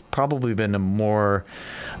that, there's probably been a more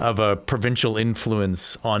of a provincial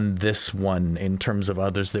influence on this one in terms of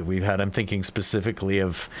others that we've had. I'm thinking specifically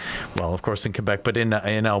of, well, of course in Quebec, but in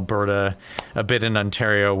Alberta, a bit in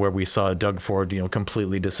Ontario, where we saw Doug Ford,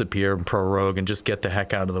 completely disappear and prorogue and just get the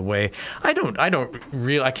heck out of the way. I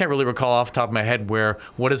can't really recall off the top of my head where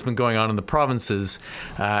what has been going on in the provinces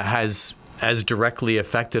has as directly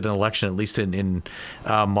affected an election, at least in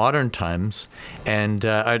modern times. And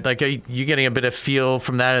are you getting a bit of feel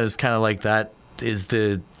from that? Is kind of like that is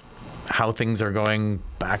how things are going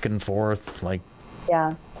back and forth,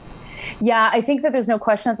 Yeah, I think that there's no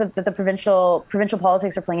question that the provincial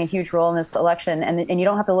politics are playing a huge role in this election, and you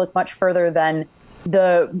don't have to look much further than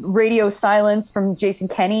the radio silence from Jason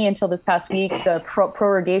Kenney until this past week, the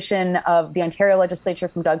prorogation of the Ontario legislature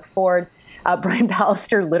from Doug Ford, Brian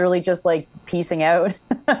Pallister literally just piecing out,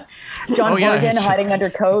 John Horgan hiding under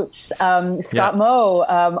coats, Scott Moe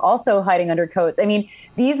also hiding under coats. I mean,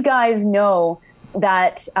 these guys know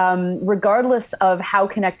that regardless of how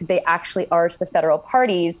connected they actually are to the federal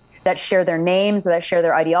parties that share their names or that share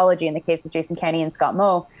their ideology, in the case of Jason Kenney and Scott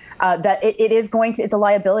Moe, that it's a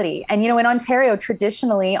liability. And, in Ontario,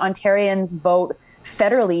 traditionally, Ontarians vote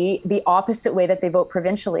federally the opposite way that they vote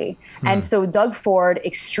provincially. And so Doug Ford,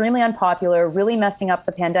 extremely unpopular, really messing up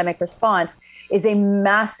the pandemic response, is a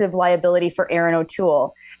massive liability for Erin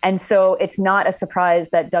O'Toole. And so it's not a surprise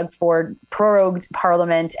that Doug Ford prorogued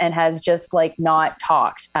Parliament and has just not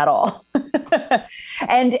talked at all.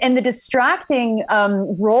 And the distracting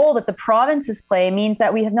role that the provinces play means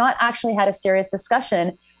that we have not actually had a serious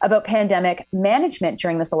discussion about pandemic management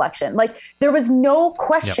during this election. There was no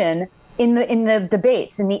question in the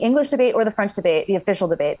debates, in the English debate or the French debate, the official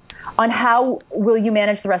debates, on how will you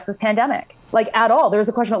manage the rest of this pandemic, at all. There was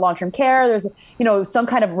a question about long-term care. There's, some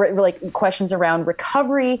kind of questions around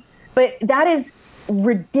recovery, but that is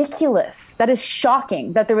ridiculous. That is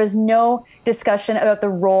shocking that there was no discussion about the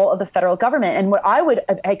role of the federal government. And what I would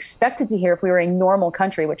have expected to hear if we were a normal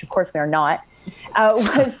country, which of course we are not,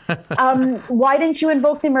 was why didn't you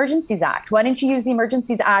invoke the Emergencies Act? Why didn't you use the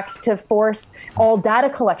Emergencies Act to force all data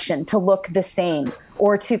collection to look the same,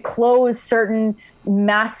 or to close certain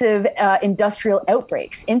massive industrial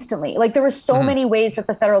outbreaks instantly? Like, there were so many ways that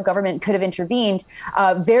the federal government could have intervened,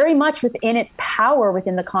 very much within its power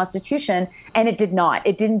within the Constitution, and it did not.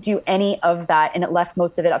 It didn't do any of that, and it left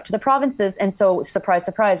most of it up to the provinces. And so, surprise,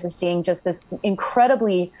 surprise, we're seeing just this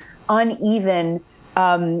incredibly uneven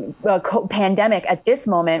pandemic at this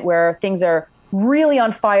moment, where things are really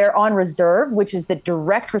on fire on reserve, which is the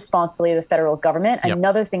direct responsibility of the federal government. Yep.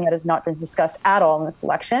 Another thing that has not been discussed at all in this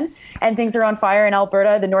election. And things are on fire in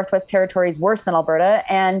Alberta, the Northwest Territories worse than Alberta,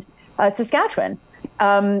 and Saskatchewan,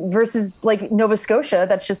 versus like Nova Scotia,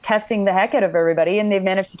 that's just testing the heck out of everybody, and they've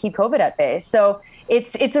managed to keep COVID at bay. So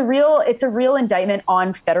it's a real indictment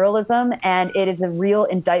on federalism, and it is a real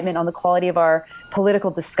indictment on the quality of our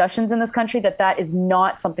political discussions in this country, that is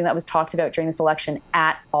not something that was talked about during this election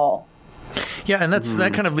at all. Yeah, and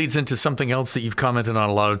that kind of leads into something else that you've commented on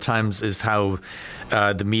a lot of times, is how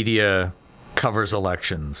the media covers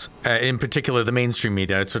elections. In particular, the mainstream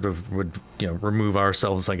media. I sort of would remove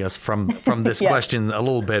ourselves, I guess, from this question a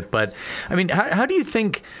little bit. But I mean, how do you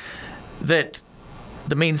think that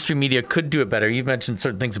the mainstream media could do it better? You mentioned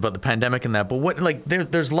certain things about the pandemic and that, but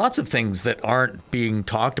there's lots of things that aren't being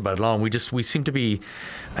talked about at all. And we seem to be,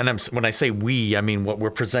 and when I say we, I mean what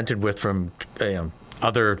we're presented with from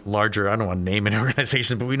other larger, I don't want to name an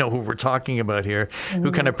organization, but we know who we're talking about here, who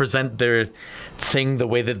kind of present their thing the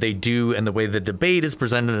way that they do, and the way the debate is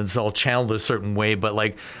presented, and it's all channeled a certain way. But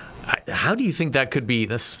like, how do you think that could be,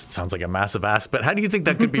 this sounds like a massive ask, but how do you think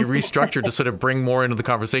that could be restructured to sort of bring more into the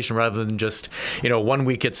conversation, rather than just, 1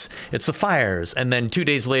 week it's the fires, and then 2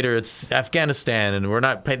 days later it's Afghanistan, and we're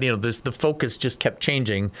not, the focus just kept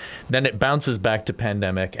changing. Then it bounces back to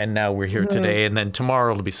pandemic, and now we're here today, and then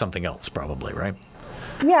tomorrow it'll be something else probably, right?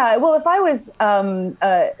 Yeah, well, if I was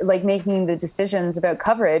making the decisions about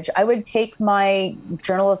coverage, I would take my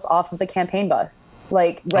journalists off of the campaign bus,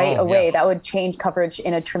 away. Yeah. That would change coverage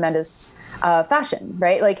in a tremendous fashion,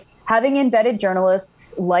 right? Like, having embedded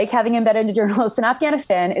journalists, in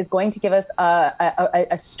Afghanistan, is going to give us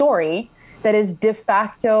a story that is de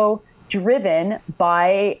facto driven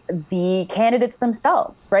by the candidates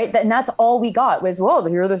themselves, right? And that's all we got was,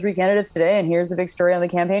 here are the 3 candidates today, and here's the big story on the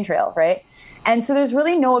campaign trail, right? And so there's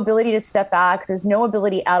really no ability to step back. There's no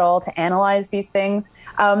ability at all to analyze these things.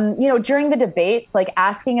 During the debates, like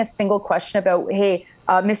asking a single question about, hey,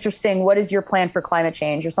 Mr. Singh, what is your plan for climate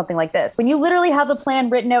change, or something like this, when you literally have the plan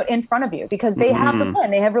written out in front of you, because they have the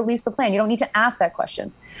plan, they have released the plan. You don't need to ask that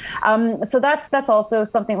question. So that's also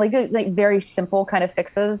something like very simple kind of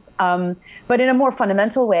fixes. But in a more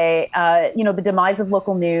fundamental way, the demise of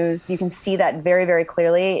local news, you can see that very, very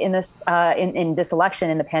clearly in this in this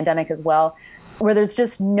election, in the pandemic as well, where there's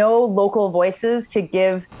just no local voices to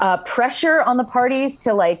give pressure on the parties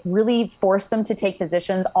to really force them to take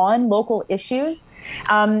positions on local issues.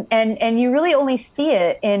 And you really only see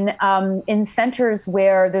it in centers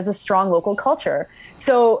where there's a strong local culture.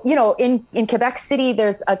 So, in Quebec City,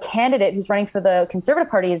 there's a candidate who's running for the Conservative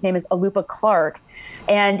Party. His name is Alupa Clark.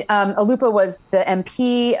 And Alupa was the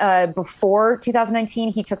MP before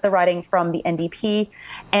 2019. He took the riding from the NDP.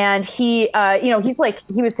 And he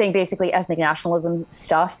was saying basically ethnic nationalism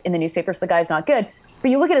stuff in the newspaper, so the guy's not good. But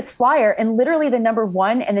you look at his flyer, and literally the number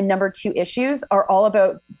 1 and the number 2 issues are all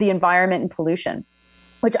about the environment and pollution,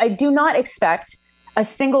 which I do not expect a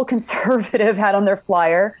single Conservative had on their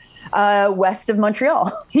flyer west of Montreal,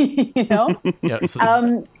 Yeah,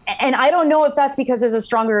 and I don't know if that's because there's a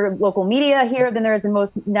stronger local media here than there is in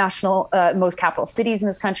most capital cities in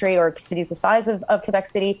this country, or cities the size of Quebec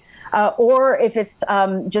City, or if it's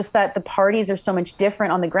just that the parties are so much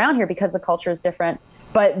different on the ground here because the culture is different.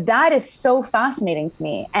 But that is so fascinating to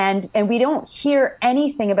me, and we don't hear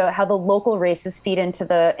anything about how the local races feed into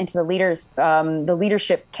the the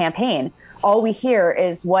leadership campaign. All we hear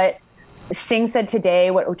is what Singh said today,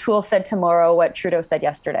 what O'Toole said tomorrow, what Trudeau said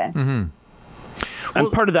yesterday. Mm-hmm.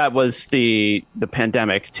 And part of that was the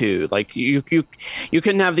pandemic too. Like you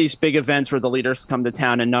can have these big events where the leaders come to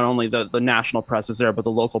town, and not only the national press is there, but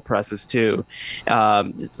the local press is too.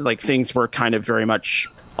 Things were kind of very much.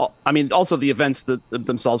 I mean, also the events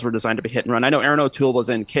themselves were designed to be hit and run. I know Aaron O'Toole was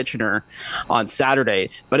in Kitchener on Saturday,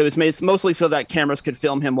 but it was made mostly so that cameras could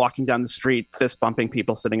film him walking down the street, fist bumping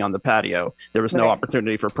people sitting on the patio. There was no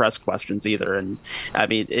opportunity for press questions either. And I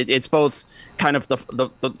mean, it's both kind of the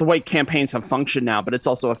way campaigns have functioned now, but it's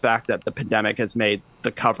also a fact that the pandemic has made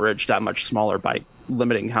the coverage that much smaller by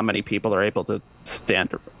limiting how many people are able to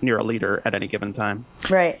stand near a leader at any given time.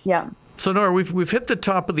 Right. Yeah. So Nora, we've hit the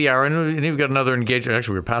top of the hour. I know you've got another engagement.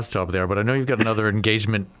 Actually, we're past the top of the hour, but I know you've got another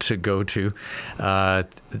engagement to go to.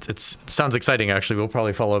 It sounds exciting, actually. We'll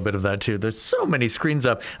probably follow a bit of that too. There's so many screens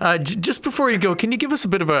up. Just before you go, can you give us a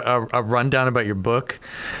bit of a rundown about your book?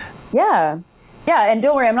 Yeah. Yeah, and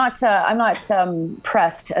don't worry, I'm not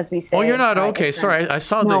pressed, as we say. Oh, you're not? Okay, sorry. I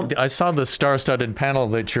saw the star-studded panel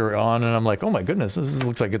that you're on, and I'm like, oh my goodness, this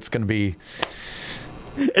looks like it's going to be.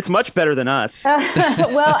 It's much better than us.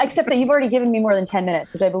 Well, except that you've already given me more than 10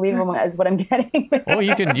 minutes, which I believe is what I'm getting. Oh,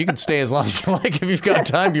 you can stay as long as you like. If you've got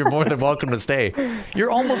time, you're more than welcome to stay.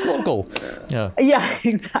 You're almost local. Yeah. Yeah,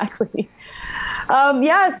 exactly.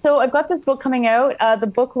 So I've got this book coming out. The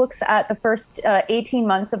book looks at the first 18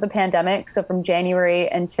 months of the pandemic, so from January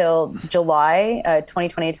until July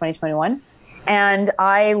 2020 to 2021. And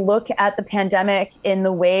I look at the pandemic in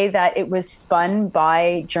the way that it was spun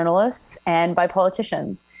by journalists and by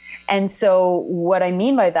politicians. And so what I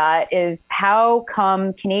mean by that is, how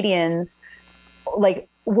come Canadians,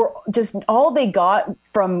 were just all they got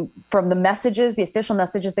from the messages, the official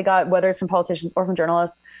messages they got, whether it's from politicians or from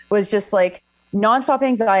journalists, was just like nonstop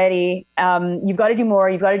anxiety. You've got to do more.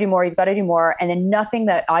 You've got to do more. You've got to do more. And then nothing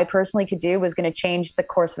that I personally could do was going to change the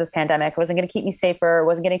course of this pandemic. It wasn't going to keep me safer. It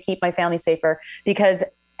wasn't going to keep my family safer, because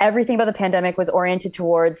everything about the pandemic was oriented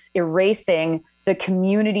towards erasing the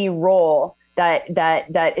community role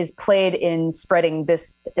that is played in spreading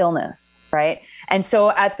this illness, right? And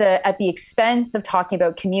so at the expense of talking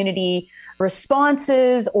about community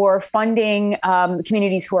responses or funding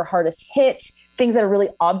communities who are hardest hit, things that are really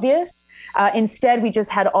obvious, instead, we just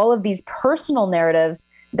had all of these personal narratives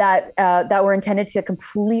that were intended to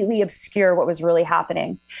completely obscure what was really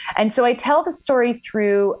happening. And so I tell the story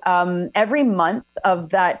through every month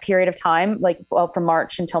of that period of time, from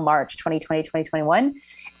March until March 2020, 2021.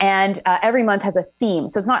 And every month has a theme.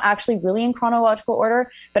 So it's not actually really in chronological order,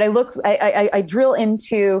 but I drill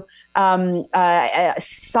into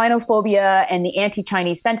xenophobia and the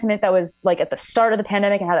anti-Chinese sentiment that was at the start of the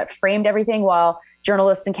pandemic and how that framed everything, while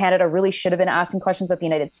journalists in Canada really should have been asking questions about the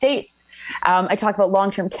United States. I talk about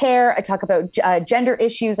long-term care. I talk about gender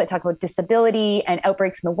issues. I talk about disability and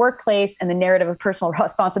outbreaks in the workplace and the narrative of personal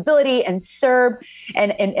responsibility and CERB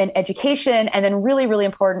and education. And then really, really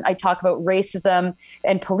important, I talk about racism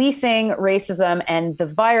and policing, racism and the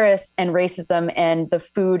virus, and racism and the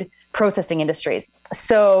food processing industries.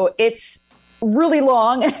 So it's really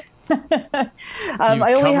long.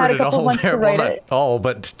 I only had a couple months to write it. All,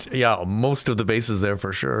 but yeah, most of the bases there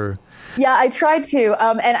for sure. Yeah, I tried to.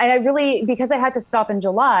 And I really, because I had to stop in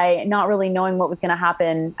July, not really knowing what was going to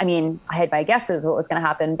happen. I mean, I had my guesses what was going to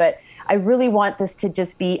happen, but I really want this to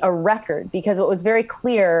just be a record, because what was very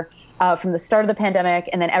clear from the start of the pandemic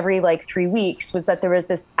and then every 3 weeks was that there was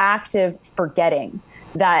this active forgetting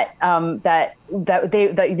that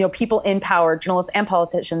people in power, journalists and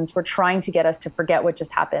politicians, were trying to get us to forget what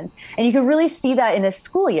just happened. And you can really see that in this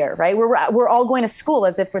school year, right? We're all going to school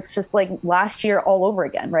as if it's just last year all over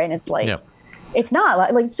again, right? And it's It's not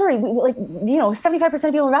 75% of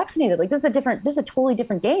people are vaccinated. This is a totally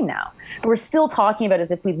different game now. But we're still talking about it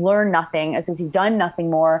as if we've learned nothing, as if we've done nothing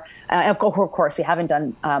more. Of course, we haven't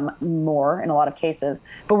done more in a lot of cases,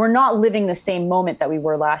 but we're not living the same moment that we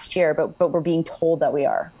were last year, but we're being told that we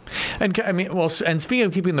are. And I mean, and speaking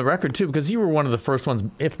of keeping the record too, because you were one of the first ones,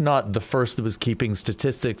 if not the first, that was keeping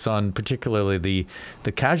statistics on particularly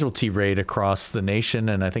the casualty rate across the nation.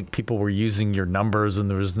 And I think people were using your numbers,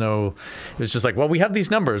 and it was just like, well, we have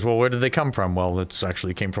these numbers. Well, where did they come from? Well, it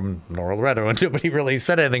actually came from Nora Loreto, and nobody really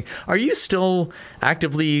said anything. Are you still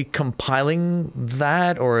actively compiling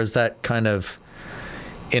that, or is that kind of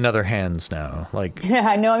in other hands now?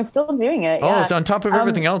 Yeah, no, I'm still doing it. Oh, it's on top of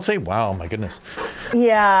everything else. Wow, my goodness.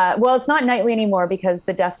 Yeah, well, it's not nightly anymore because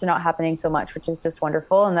the deaths are not happening so much, which is just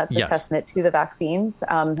wonderful, and that's a testament to the vaccines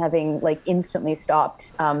having instantly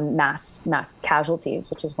stopped mass casualties,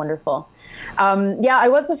 which is wonderful. I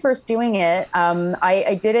was the first doing it.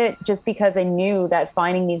 I did it just because I knew that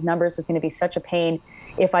finding these numbers was going to be such a pain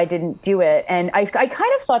if I didn't do it, and I kind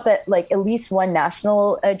of thought that at least one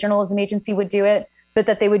national journalism agency would do it, but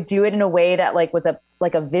that they would do it in a way that was a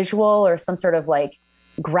visual or some sort of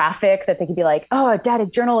graphic that they could be oh, data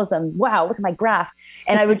journalism. Wow, look at my graph.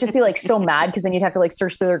 And I would just be so mad, because then you'd have to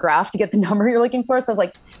search through their graph to get the number you're looking for. So I was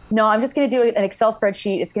no, I'm just going to do an Excel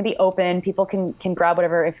spreadsheet. It's going to be open. People can grab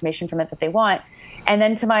whatever information from it that they want. And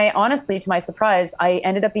then to my surprise, I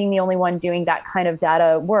ended up being the only one doing that kind of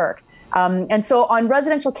data work. And so on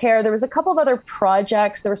residential care, there was a couple of other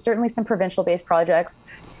projects. There were certainly some provincial-based projects.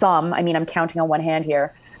 I'm counting on one hand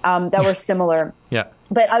here, that were similar. Yeah.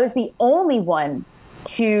 But I was the only one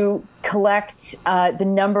to collect the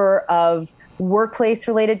number of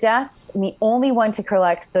workplace-related deaths, and the only one to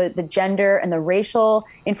collect the gender and the racial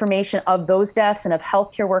information of those deaths and of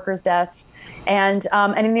healthcare workers' deaths. And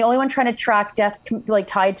the only one trying to track deaths like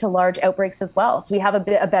tied to large outbreaks as well. So we have a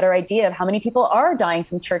better idea of how many people are dying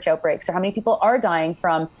from church outbreaks, or how many people are dying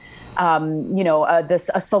from,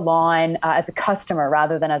 a salon as a customer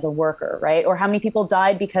rather than as a worker, right? Or how many people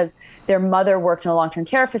died because their mother worked in a long-term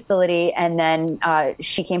care facility and then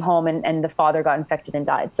she came home and the father got infected and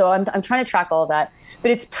died. So I'm trying to track all of that,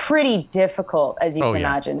 but it's pretty difficult, as you can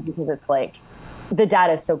imagine, because it's like the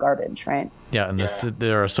data is so garbage, right? Yeah, and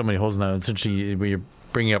there are so many holes in that. Essentially, when you're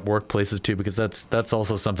bringing up workplaces too, because that's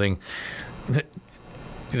also something.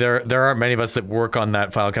 There aren't many of us that work on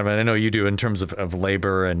that file cabinet. I know you do in terms of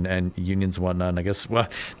labor and unions and whatnot. And I guess, well,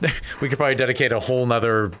 we could probably dedicate a whole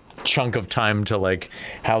nother chunk of time to like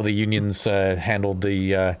how the unions handled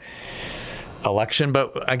the election,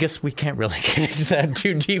 but I guess we can't really get into that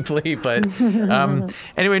too deeply. But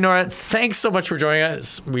anyway, Nora, thanks so much for joining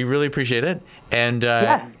us. We really appreciate it. And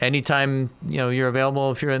yes. Anytime you're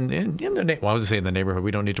available, if you're in the I was saying the neighborhood,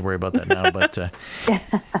 we don't need to worry about that now. But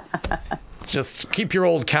just keep your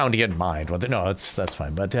old county in mind. No, that's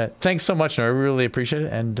fine. But thanks so much, Nora. We really appreciate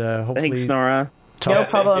it, and hopefully, Thanks, Nora. No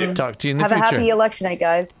problem. Talk to you in the future. future. Have a happy election night,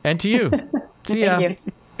 guys. And to you. See ya. Thank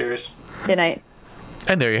you. Cheers. Good night.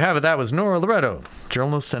 And there you have it. That was Nora Loretto,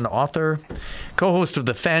 journalist and author, co-host of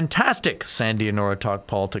the fantastic Sandy and Nora Talk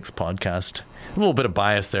Politics podcast. A little bit of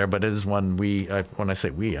bias there, but it is one when I say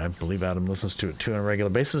we, I believe Adam listens to it too on a regular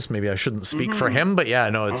basis. Maybe I shouldn't speak for him, but yeah,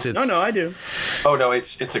 no, it's. No, I do. Oh no,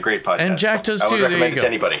 it's a great podcast. And Jack does too. I would recommend it to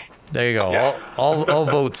anybody. There you go. Yeah. All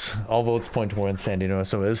votes point towards Sandy Nora.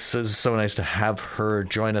 So it's so nice to have her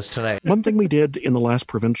join us tonight. One thing we did in the last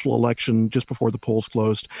provincial election, just before the polls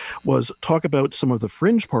closed, was talk about some of the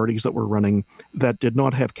fringe parties that were running that did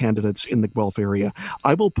not have candidates in the Guelph area.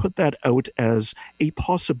 I will put that out as a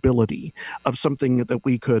possibility of something that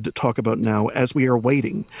we could talk about now as we are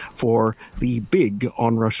waiting for the big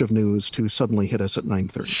onrush of news to suddenly hit us at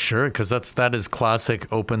 9:30. Sure, because that is classic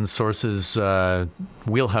open sources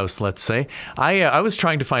wheelhouse, let's say. I was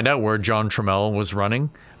trying to find out where John Trammell was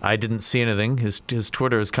running. I didn't see anything. His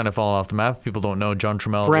Twitter has kind of fallen off the map. People don't know John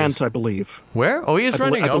Trammell. Brant, I believe. Where? Oh, he is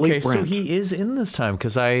running. I believe okay, so Brant. he is in this time.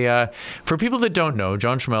 Because for people that don't know,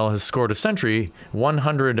 John Trammell has scored a century,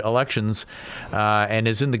 100 elections, and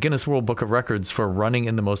is in the Guinness World Book of Records for running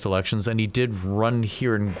in the most elections. And he did run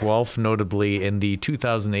here in Guelph, notably in the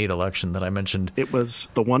 2008 election that I mentioned. It was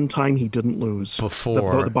the one time he didn't lose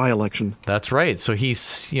before the by-election. That's right. So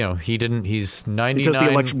he's 99 because the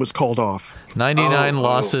election was called off. 99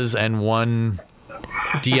 losses and one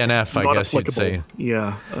DNF, I guess you'd say.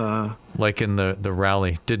 Yeah. Like in the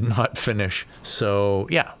rally, did not finish. So,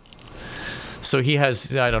 yeah. So he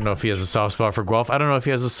has, I don't know if he has a soft spot for Guelph. I don't know if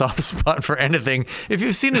he has a soft spot for anything. If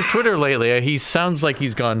you've seen his Twitter lately, he sounds like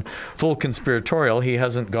he's gone full conspiratorial. He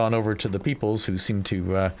hasn't gone over to the Peoples, who seem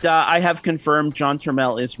to... I have confirmed John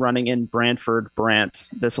Trammell is running in Brant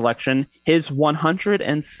this election. His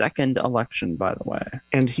 102nd election, by the way.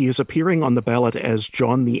 And he is appearing on the ballot as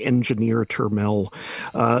John the Engineer Trammell.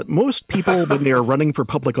 Most people, when they are running for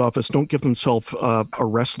public office, don't give themselves a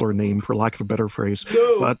wrestler name, for lack of a better phrase.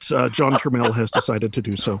 No. But John Trammell has decided to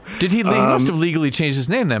do so. Did he must have legally changed his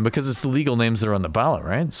name then, because it's the legal names that are on the ballot,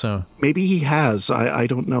 right? So maybe he has. I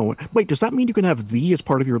don't know. Wait, does that mean you can have "the" as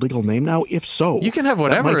part of your legal name now? If so, you can have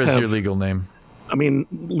whatever as your legal name. I mean,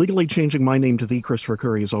 legally changing my name to the Christopher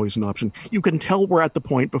Curry is always an option. You can tell we're at the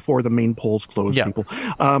point before the main polls close, people.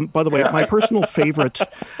 By the way, my personal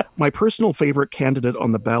favorite candidate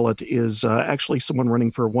on the ballot is actually someone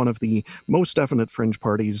running for one of the most definite fringe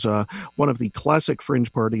parties, one of the classic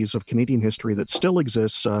fringe parties of Canadian history that still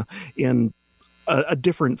exists in a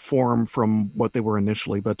different form from what they were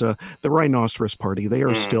initially, but the Rhinoceros Party, they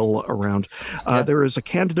are still around. There is a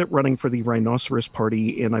candidate running for the Rhinoceros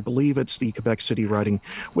Party, and I believe it's the Quebec City riding,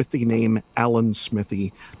 with the name Alan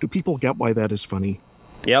Smithy. Do people get why that is funny?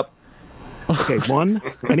 Yep. Okay, one.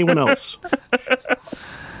 Anyone else?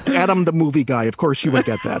 Adam, the movie guy, of course you would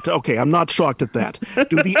get that. Okay, I'm not shocked at that.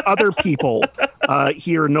 Do the other people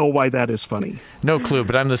here know why that is funny? No clue,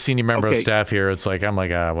 but I'm the senior member of staff here. It's like, I'm like,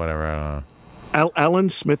 whatever, I don't know. Alan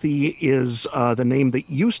Smithy is the name that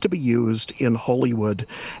used to be used in Hollywood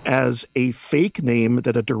as a fake name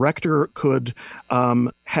that a director could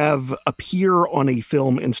have appear on a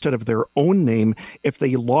film instead of their own name if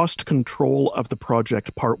they lost control of the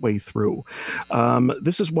project partway through.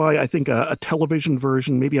 This is why I think a television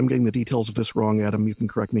version, maybe I'm getting the details of this wrong, Adam, you can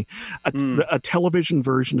correct me. A television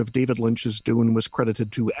version of David Lynch's Dune was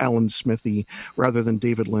credited to Alan Smithy rather than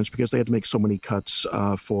David Lynch because they had to make so many cuts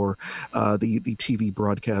for the TV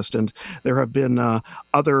broadcast. And there have been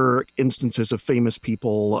other instances of famous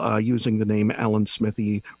people using the name Alan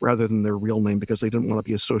Smithy rather than their real name because they didn't want to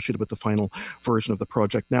be associated with the final version of the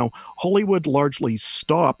project. Now, Hollywood largely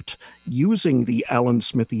stopped using the Alan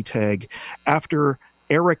Smithy tag after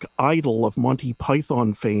Eric Idle of Monty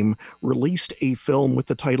Python fame released a film with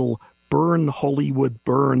the title Burn Hollywood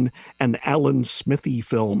Burn, an Alan Smithy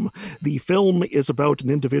film. The film is about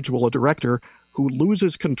an individual, a director, who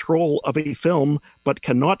loses control of a film but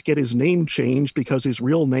cannot get his name changed because his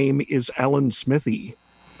real name is Alan Smithy.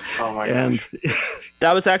 Oh my gosh.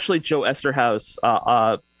 That was actually Joe Esterhaus,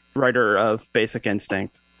 writer of Basic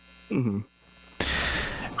Instinct. Mm-hmm.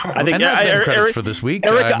 I think credits for this week.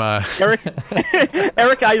 Eric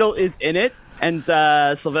Idle is in it, and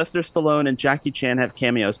Sylvester Stallone and Jackie Chan have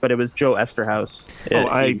cameos, but it was Joe Esterhaus.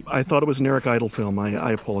 I thought it was an Eric Idle film.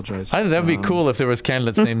 I apologize. I think that'd be cool if there was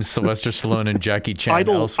candidates named Sylvester Stallone and Jackie Chan.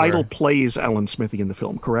 Idle plays Alan Smithy in the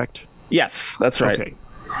film, correct? Yes, that's right. Okay.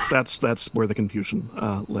 That's where the confusion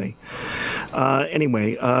lay.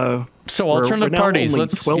 Anyway, so alternative parties.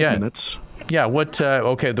 Let's 12 minutes. Yeah,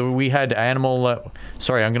 we had Animal...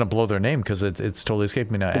 sorry, I'm going to blow their name because it's totally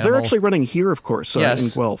escaped me now. Well, they're actually running here, of course,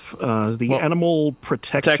 yes. in Guelph. Animal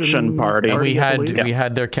Protection Party. And we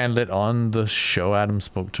had their candidate on the show. Adam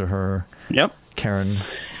spoke to her. Yep. Karen.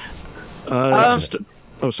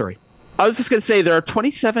 Sorry. I was just going to say, there are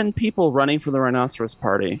 27 people running for the Rhinoceros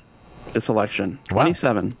Party this election.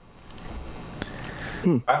 27.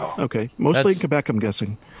 Wow. Okay. Mostly in Quebec, I'm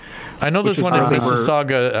guessing. I know there's one in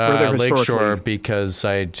Mississauga Lakeshore because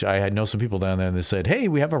I know some people down there and they said, hey,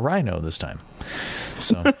 we have a rhino this time.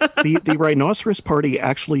 So the Rhinoceros Party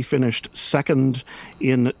actually finished second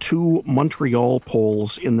in 2 Montreal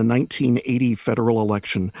polls in the 1980 federal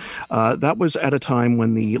election. That was at a time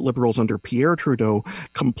when the Liberals under Pierre Trudeau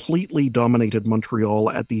completely dominated Montreal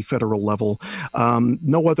at the federal level.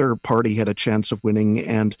 No other party had a chance of winning,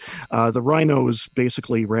 and the Rhinos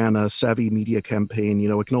basically ran a savvy media campaign,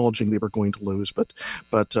 acknowledging they were going to lose, but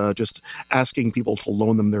just asking people to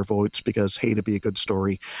loan them their votes because, hey, to be a good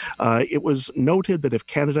story. It was noted that if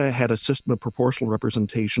Canada had a system of proportional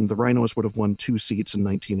representation, the Rhinos would have won 2 seats in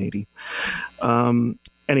 1980.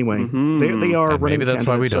 Anyway, they are running. Maybe that's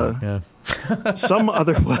why we don't. Yeah. Some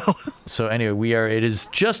other So anyway, it is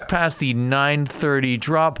just past the 9:30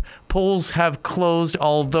 drop. Polls have closed,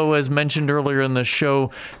 although as mentioned earlier in the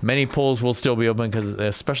show, many polls will still be open because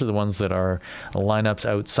especially the ones that are lineups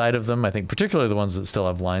outside of them. I think particularly the ones that still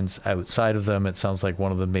have lines outside of them. It sounds like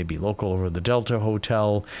one of them may be local over the Delta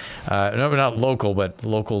Hotel. No, not local, but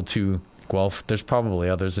local to Guelph. There's probably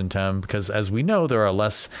others in town because, as we know, there are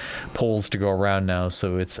less polls to go around now,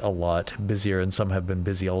 so it's a lot busier, and some have been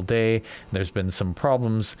busy all day. There's been some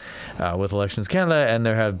problems with Elections Canada, and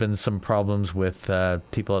there have been some problems with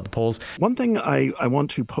people at the polls. One thing I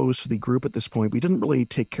want to pose to the group at this point, we didn't really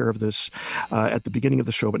take care of this at the beginning of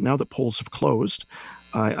the show, but now that polls have closed,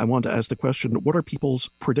 I want to ask the question, what are people's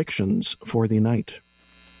predictions for the night?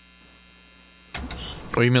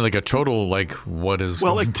 Oh, you mean like a total, what is...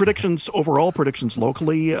 Well, predictions, overall predictions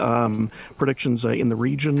locally, predictions in the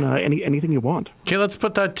region, anything you want. Okay, let's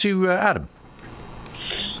put that to Adam.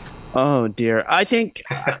 Oh, dear. I think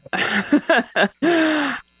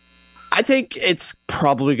it's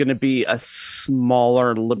probably going to be a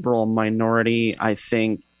smaller Liberal minority. I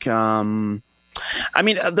think... there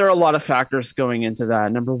are a lot of factors going into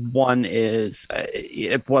that. Number one is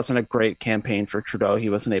it wasn't a great campaign for Trudeau. He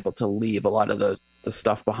wasn't able to leave a lot of the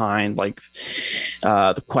stuff behind, like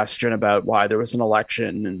the question about why there was an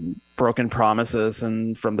election and broken promises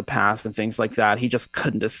and from the past and things like that. He just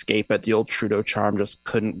couldn't escape it. The old Trudeau charm just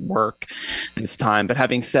couldn't work this time. But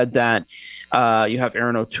having said that, you have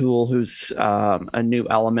Aaron O'Toole, who's a new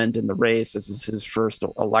element in the race. This is his first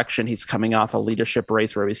election. He's coming off a leadership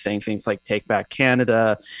race where he's saying things like take back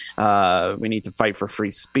Canada, we need to fight for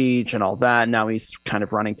free speech and all that. Now he's kind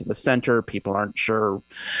of running to the center. People aren't sure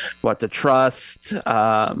what to trust.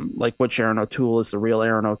 Like which Aaron O'Toole is the real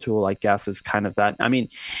Aaron O'Toole, I guess, is kind of that.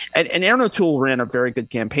 And Aaron O'Toole ran a very good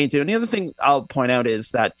campaign too. And the other thing I'll point out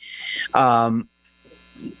is that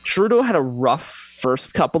Trudeau had a rough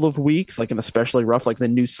first couple of weeks, and especially rough, the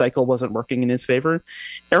news cycle wasn't working in his favor.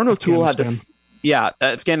 Aaron O'Toole had this.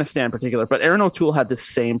 Afghanistan in particular. But Aaron O'Toole had the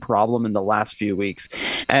same problem in the last few weeks,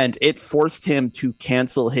 and it forced him to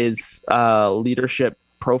cancel his leadership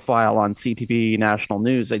profile on CTV National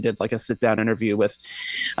News. They did like a sit down interview with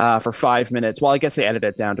for 5 minutes. Well, I guess they edited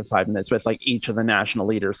it down to 5 minutes with like each of the national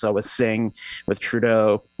leaders. So with Singh, with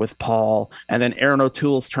Trudeau, with Paul, and then Aaron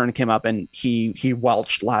O'Toole's turn came up and he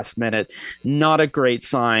welched last minute. Not a great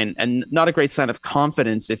sign, and not a great sign of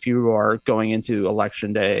confidence if you are going into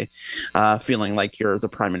election day feeling like you're the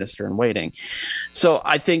prime minister in waiting. So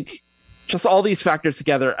I think just all these factors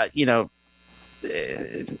together,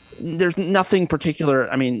 there's nothing particular.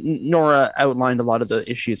 I mean, Nora outlined a lot of the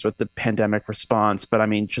issues with the pandemic response, but I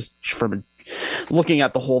mean, just from looking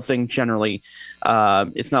at the whole thing generally,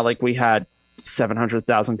 it's not like we had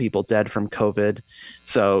 700,000 people dead from COVID.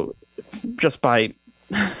 So just by,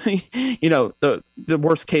 the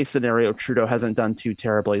worst case scenario, Trudeau hasn't done too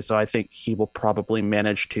terribly. So I think he will probably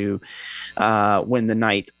manage to win the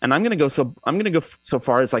night. And I'm going to go so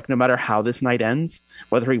far as like, no matter how this night ends,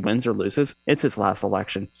 whether he wins or loses, it's his last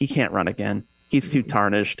election. He can't run again. He's too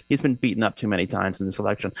tarnished. He's been beaten up too many times in this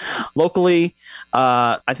election. Locally,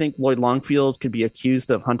 I think Lloyd Longfield could be accused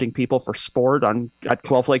of hunting people for sport at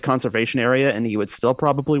Guelph Lake Conservation Area, and he would still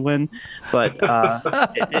probably win. But the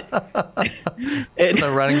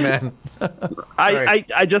running man.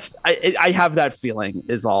 I have that feeling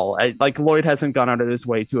is all. Like Lloyd hasn't gone out of his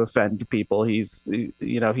way to offend people. He's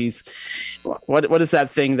what is that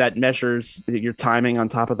thing that measures your timing on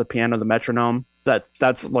top of the piano, the metronome?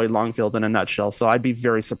 That's Lloyd Longfield in a nutshell. So I'd be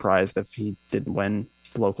very surprised if he didn't win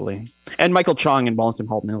locally. And Michael Chong and Wellington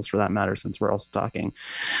Halton Hills, for that matter, since we're also talking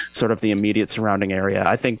sort of the immediate surrounding area.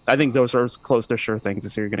 I think those are as close to sure things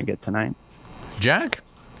as you're going to get tonight. Jack?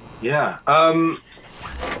 Yeah. I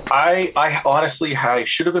honestly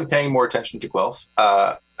should have been paying more attention to Guelph.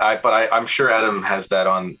 I'm sure Adam has that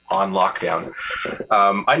on lockdown.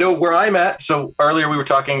 I know where I'm at. So earlier we were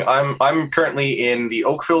talking. I'm currently in the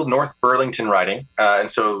Oakville North Burlington riding, and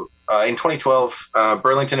so in 2012,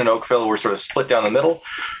 Burlington and Oakville were sort of split down the middle.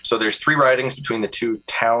 So there's 3 ridings between the 2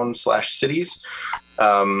 towns/cities.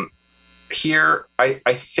 Here,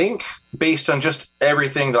 I think based on just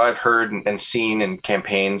everything that I've heard and seen in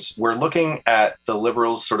campaigns, we're looking at the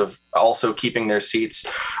Liberals sort of also keeping their seats.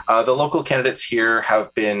 The local candidates here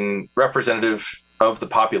have been representative of the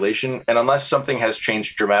population, and unless something has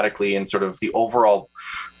changed dramatically in sort of the overall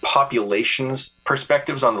population's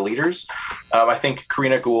perspectives on the leaders, I think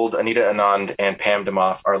Karina Gould, Anita Anand, and Pam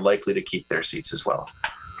Demoff are likely to keep their seats as well.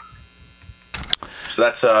 So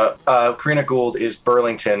that's Karina Gould is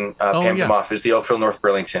Burlington, Pam Demoff is the Oakville North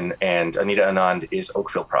Burlington, and Anita Anand is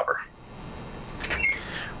Oakville proper.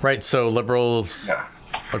 Right, so Liberal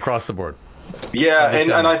across the board. Yeah,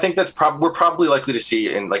 and I think that's we're probably likely to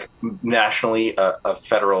see in like nationally a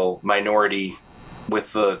federal minority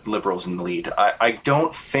with the Liberals in the lead. I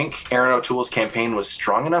don't think Aaron O'Toole's campaign was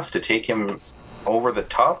strong enough to take him over the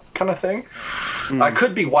top kind of thing. I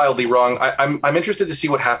could be wildly wrong. I'm interested to see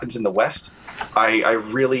what happens in the West. I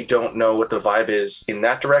really don't know what the vibe is in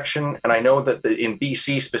that direction. And I know that in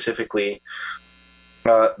BC specifically,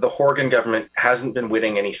 the Horgan government hasn't been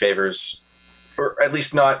winning any favors, or at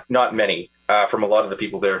least not many, from a lot of the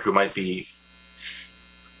people there who might be,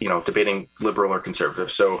 debating Liberal or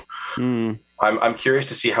Conservative. So I'm curious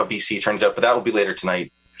to see how BC turns out, but that will be later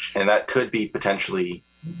tonight. And that could be potentially,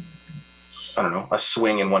 I don't know, a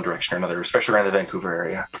swing in one direction or another, especially around the Vancouver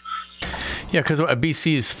area. Yeah, because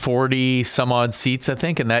BC's 40 some odd seats, I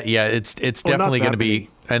think, and that it's definitely going to be.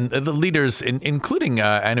 And the leaders, including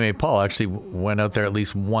Anime Paul, actually went out there at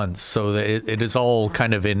least once. So it is all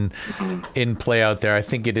kind of in play out there. I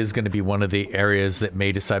think it is going to be one of the areas that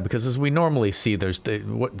may decide, because as we normally see, there's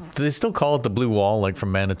what do they still call it, the blue wall, like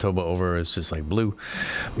from Manitoba over, is just like blue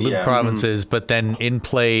provinces. But then in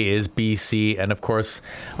play is BC and of course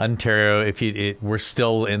Ontario. We're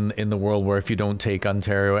still in the world where if you don't take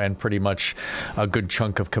Ontario and pretty much a good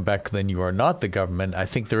chunk of Quebec, then you are not the government. I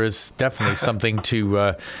think there is definitely something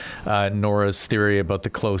to Nora's theory about the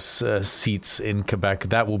close seats in Quebec.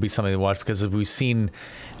 That will be something to watch, because as we've seen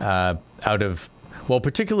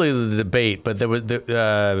particularly the debate, but there was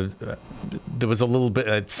a little bit,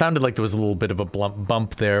 it sounded like there was a little bit of a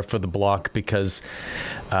bump there for the Bloc, because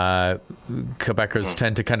Quebecers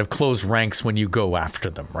tend to kind of close ranks when you go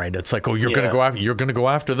after them, right? It's like, you're going to go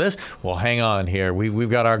after this? Well, hang on here.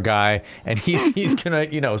 We've got our guy, and he's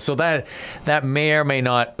going to, so that may or may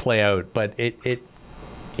not play out, but it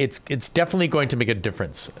it's definitely going to make a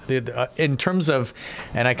difference in terms of,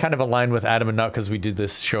 and I kind of align with Adam, and not because we do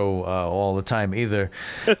this show all the time either,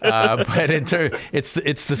 but it's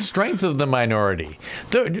the strength of the minority.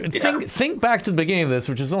 Think back to the beginning of this,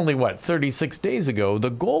 which is only 36 days ago. The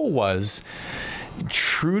goal was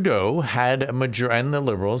Trudeau had a majority, and the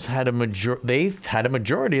Liberals had a majority. They had a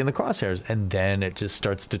majority in the crosshairs, and then it just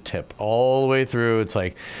starts to tip all the way through. It's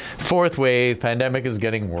like fourth wave, pandemic is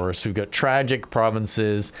getting worse. We've got tragic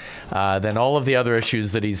provinces, then all of the other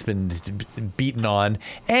issues that he's been beaten on,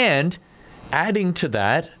 and adding to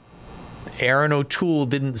that, Aaron O'Toole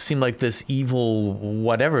didn't seem like this evil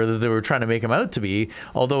whatever that they were trying to make him out to be.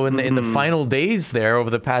 Although in the final days there,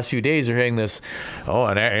 over the past few days, you're hearing this,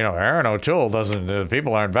 and Aaron O'Toole doesn't,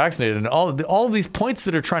 people aren't vaccinated, and all of these points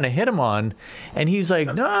that are trying to hit him on, and he's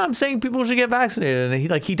like, no, I'm saying people should get vaccinated,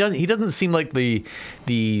 and he doesn't seem like the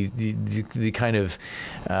kind of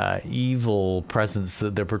evil presence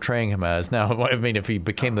that they're portraying him as. Now, I mean, if he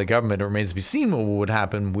became the government, it remains to be seen what would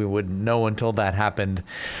happen. We wouldn't know until that happened,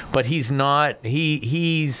 but he's not.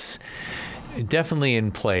 He's definitely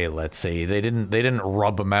in play. Let's say they didn't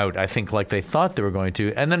rub him out, I think, like they thought they were going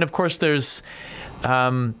to. And then of course there's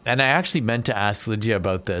and I actually meant to ask Lydia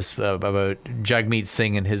about this, about Jagmeet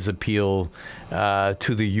Singh and his appeal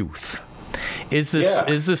to the youth. Is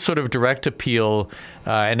this sort of direct appeal?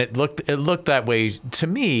 And it looked that way to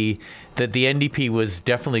me, that the NDP was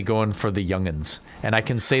definitely going for the youngins, and I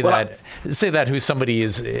can say that who somebody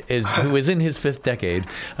is who is in his fifth decade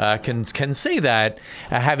can say that,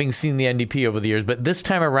 having seen the NDP over the years. But this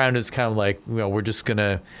time around, it's kind of like, we're just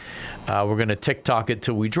gonna TikTok it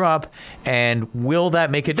till we drop. And will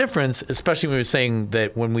that make a difference? Especially when we're saying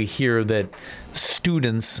that, when we hear that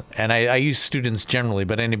students, and I use students generally,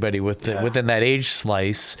 but anybody within that age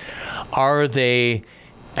slice, are they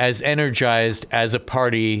as energized as a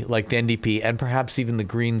party like the NDP and perhaps even the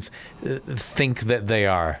Greens think that they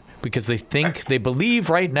are? Because they believe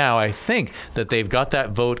right now, I think, that they've got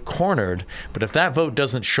that vote cornered. But if that vote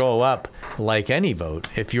doesn't show up, like any vote,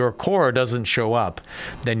 if your core doesn't show up,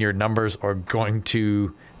 then your numbers are going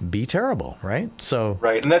to be terrible, right? So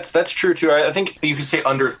right, and that's true too. I think you could say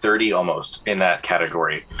under 30 almost in that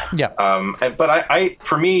category. Yeah. But I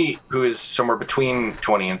for me, who is somewhere between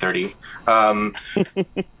 20 and 30, I'm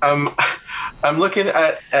looking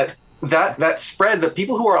at that spread. That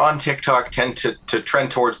people who are on TikTok tend to trend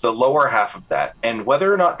towards the lower half of that, and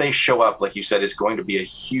whether or not they show up, like you said, is going to be a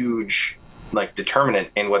huge determinant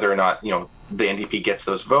in whether or not the NDP gets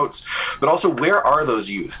those votes. But also, where are those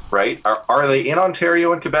youth, right? Are they in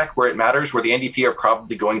Ontario and Quebec, where it matters, where the NDP are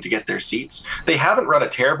probably going to get their seats? They haven't run a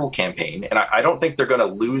terrible campaign, and I don't think they're going to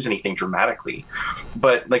lose anything dramatically.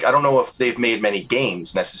 But I don't know if they've made many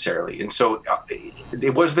gains necessarily. And so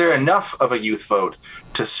was there enough of a youth vote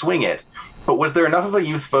to swing it? But was there enough of a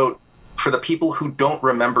youth vote for the people who don't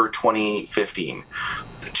remember 2015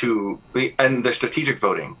 and the strategic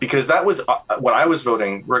voting? Because that was when I was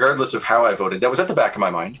voting, regardless of how I voted, that was at the back of my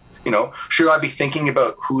mind. Should I be thinking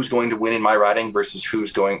about who's going to win in my riding versus who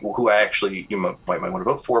I actually might want to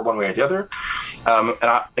vote for one way or the other? And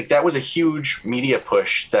that was a huge media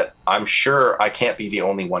push that I'm sure I can't be the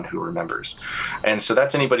only one who remembers. And so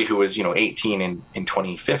that's anybody who was 18 in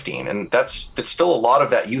 2015, and that's still a lot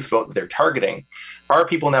of that youth vote that they're targeting. Are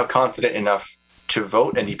people now confident enough to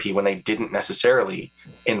vote NDP when they didn't necessarily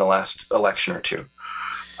in the last election or two?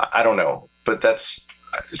 I don't know, but that's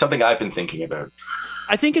something I've been thinking about.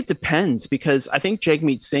 I think it depends, because I think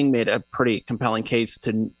Jagmeet Singh made a pretty compelling case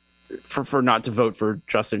for not to vote for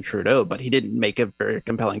Justin Trudeau, but he didn't make a very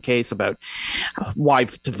compelling case about why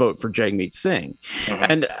to vote for Jagmeet Singh. Mm-hmm.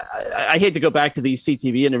 And I hate to go back to these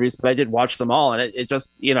CTV interviews, but I did watch them all, and it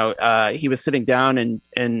just, he was sitting down,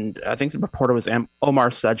 and I think the reporter was Omar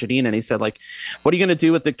Sajidin, and he said, what are you going to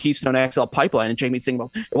do with the Keystone XL pipeline? And Jagmeet Singh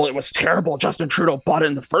goes, well, it was terrible. Justin Trudeau bought it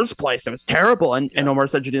in the first place. It was terrible. And Omar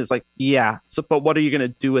Sajidin is like, yeah, so, but what are you going to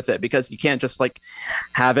do with it? Because you can't just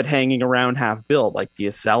have it hanging around half built. Do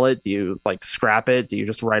you sell it? Do you scrap it? Do you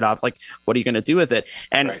just write off? What are you going to do with it?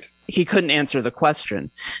 And right. He couldn't answer the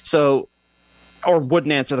question. So, or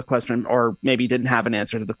wouldn't answer the question, or maybe didn't have an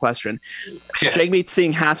answer to the question. Yeah. Jagmeet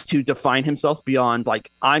Singh has to define himself beyond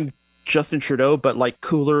I'm Justin Trudeau, but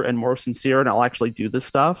cooler and more sincere, and I'll actually do this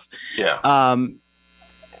stuff. Yeah.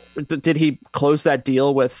 Did he close that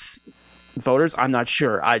deal with voters? I'm not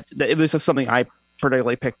sure. It was just something I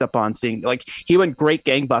particularly picked up on, seeing he went great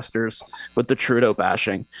gangbusters with the Trudeau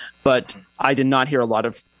bashing, but I did not hear a lot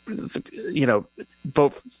of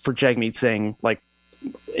vote for Jagmeet Singh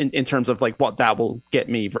in terms of what that will get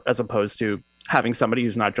me, as opposed to having somebody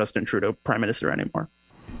who's not Justin Trudeau prime minister anymore.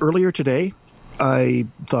 Earlier today, I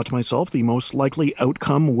thought to myself the most likely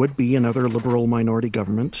outcome would be another Liberal minority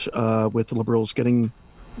government, with the Liberals getting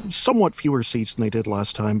somewhat fewer seats than they did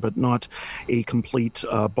last time, but not a complete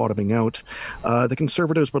bottoming out. The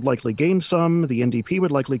Conservatives would likely gain some, the NDP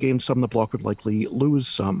would likely gain some, the Bloc would likely lose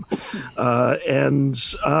some. I'm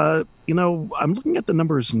looking at the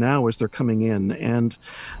numbers now as they're coming in, and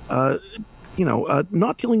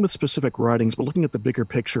not dealing with specific ridings, but looking at the bigger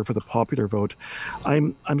picture for the popular vote,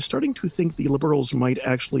 I'm starting to think the Liberals might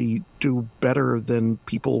actually do better than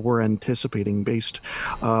people were anticipating based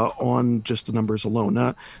on just the numbers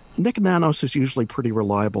alone. Nick Nanos is usually pretty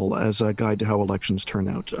reliable as a guide to how elections turn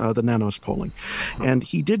out, the Nanos polling. And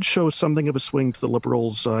he did show something of a swing to the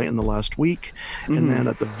Liberals in the last week. And then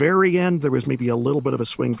at the very end, there was maybe a little bit of a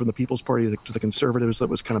swing from the People's Party to the Conservatives that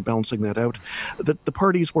was kind of balancing that out. The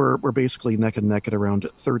parties were basically neck and neck at around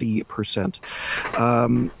 30%.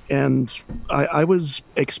 And I was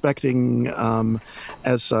expecting,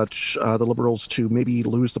 as such, the Liberals to maybe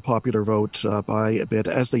lose the popular vote by a bit,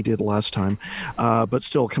 as they did last time, but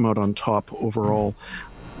still come out on top overall.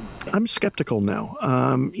 I'm skeptical now.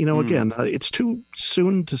 Again, it's too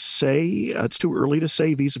soon to say. It's too early to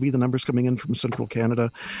say vis-a-vis the numbers coming in from Central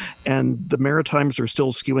Canada. And the Maritimes are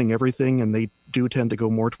still skewing everything, and they do tend to go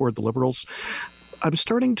more toward the Liberals. I'm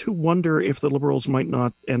starting to wonder if the Liberals might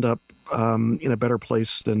not end up in a better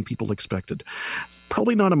place than people expected.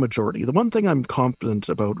 Probably not a majority. The one thing I'm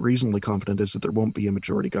reasonably confident, is that there won't be a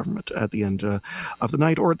majority government at the end of the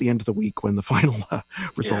night or at the end of the week when the final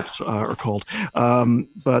results are called.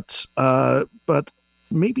 But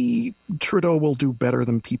maybe Trudeau will do better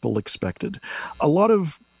than people expected. A lot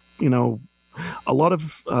of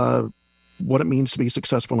what it means to be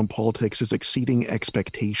successful in politics is exceeding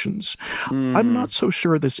expectations. I'm not so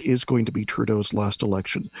sure this is going to be Trudeau's last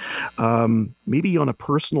election. Maybe on a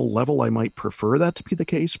personal level, I might prefer that to be the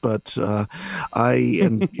case, but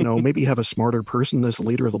maybe have a smarter person as the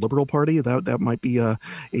leader of the Liberal Party. That might be a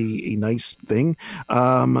nice thing.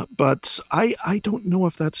 But I don't know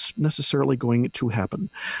if that's necessarily going to happen.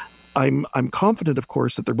 I'm confident, of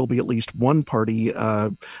course, that there will be at least one party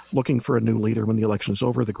looking for a new leader when the election is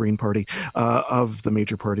over, the Green Party, of the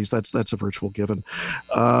major parties. That's a virtual given.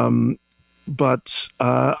 But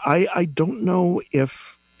I don't know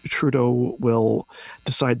if Trudeau will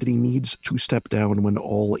decide that he needs to step down when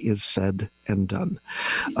all is said and done.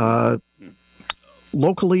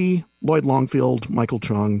 Locally, Lloyd Longfield, Michael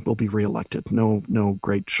Chong will be reelected. No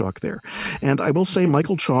great shock there. And I will say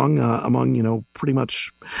Michael Chong, among, pretty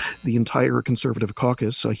much the entire Conservative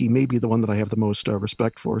caucus, he may be the one that I have the most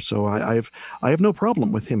respect for. So I have no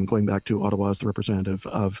problem with him going back to Ottawa as the representative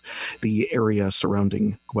of the area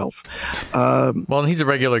surrounding Guelph. Well, he's a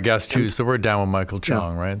regular guest too, so we're down with Michael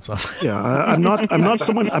Chong, right? So I'm not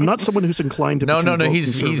someone who's inclined to no.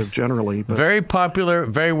 He's generally very popular,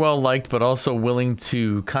 very well liked, but also willing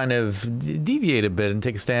to kind of deviate a bit and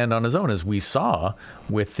take a stand on his own, as we saw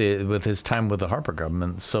with his time with the Harper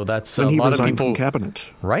government. So that's when a lot of people from cabinet,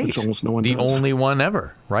 right? Which almost no one the does. Only one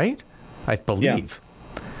ever, right? I believe.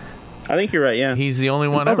 Yeah. I think you're right. Yeah, he's the only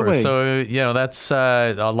one ever. Way, so that's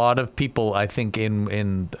a lot of people. I think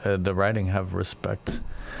in the riding have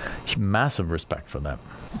massive respect for that.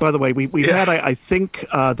 By the way, we've had, I think,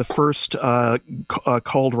 the first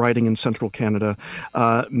called riding in central Canada,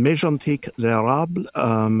 Mégantic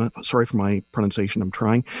l'Érable. Sorry for my pronunciation, I'm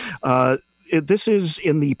trying. This is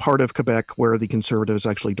in the part of Quebec where the Conservatives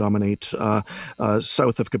actually dominate,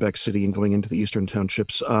 south of Quebec City and going into the eastern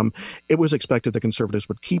townships. It was expected the Conservatives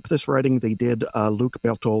would keep this riding. They did. Luc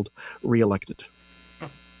Berthold reelected.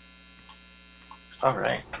 All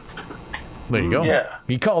right. There you go. Yeah.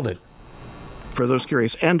 He called it. For those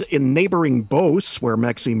curious. And in neighboring Beauce, where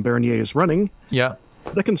Maxime Bernier is running,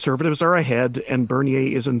 the Conservatives are ahead, and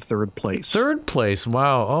Bernier is in third place. Third place?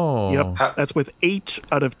 Wow. Oh. Yep. That's with 8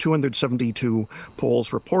 out of 272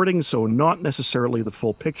 polls reporting, so not necessarily the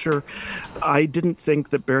full picture. I didn't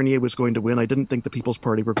think that Bernier was going to win. I didn't think the People's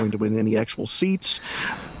Party were going to win any actual seats.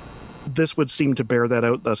 This would seem to bear that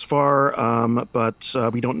out thus far, but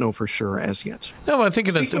we don't know for sure as yet. No, I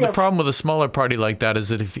think the problem with a smaller party like that is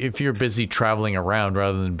that if you're busy traveling around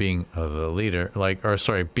rather than being the leader,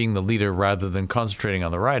 being the leader rather than concentrating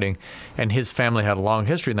on the riding, and his family had a long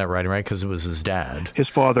history in that riding, right? Because it was his dad. His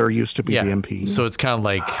father used to be the MP. So it's kind of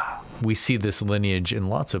like we see this lineage in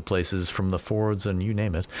lots of places, from the Fords and you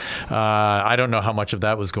name it. I don't know how much of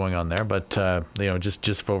that was going on there, but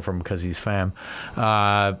just vote for him because he's fam.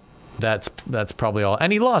 That's probably all.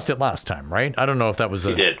 And he lost it last time, right? I don't know if that was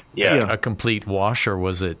a complete wash, or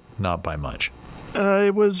was it not by much?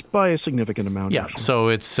 It was by a significant amount. Yeah, actually. so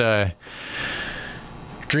it's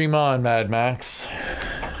dream on, Mad Max.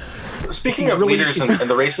 Speaking of really, leaders and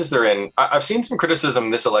the races they're in, I've seen some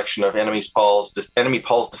criticism this election of Amy Paul's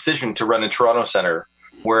decision to run in Toronto Centre,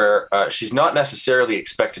 where she's not necessarily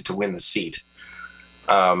expected to win the seat.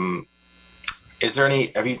 Is there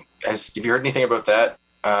any? Have you heard anything about that?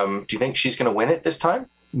 Do you think she's going to win it this time?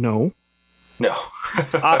 No. No.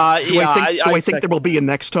 Do I think there will be a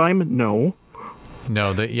next time? No.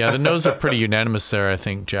 No, the no's are pretty unanimous there, I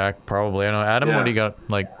think, Jack, probably. I don't know. Adam, what do you got?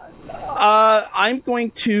 I'm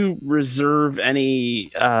going to reserve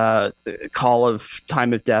any call of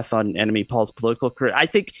time of death on Amy Paul's political career.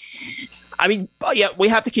 We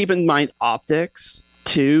have to keep in mind optics,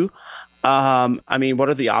 too. What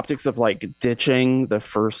are the optics of, ditching the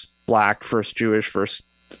first Black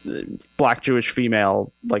Jewish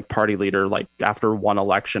female party leader after one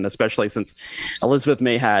election, especially since Elizabeth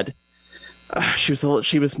May had she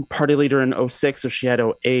was party leader in 06, so she had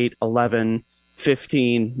 08, 11,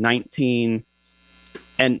 15, 19,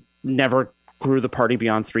 and never grew the party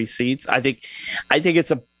beyond 3 seats. I think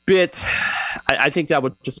it's a bit. I think that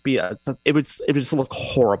would just be it would just look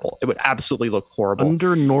horrible. It would absolutely look horrible.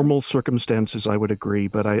 Under normal circumstances, I would agree,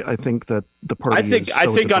 but I think that the party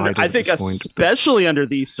especially under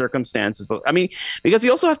these circumstances. Because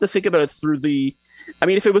you also have to think about it through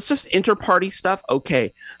if it was just inter-party stuff,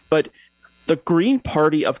 okay, but the Green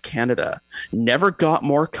Party of Canada never got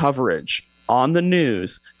more coverage on the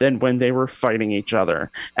news than when they were fighting each other,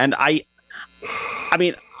 and I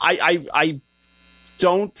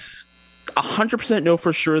don't 100% know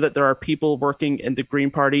for sure that there are people working in the Green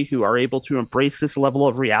Party who are able to embrace this level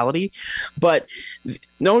of reality, but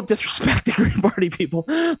no disrespect to Green Party people,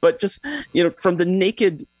 but just, from the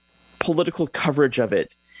naked political coverage of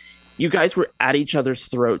it, you guys were at each other's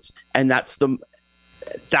throats, and that's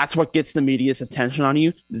what gets the media's attention on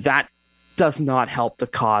you. That does not help the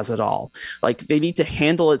cause at all. They need to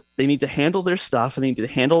handle it. They need to handle their stuff, and they need to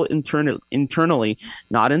handle it internally,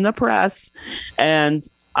 not in the press. And,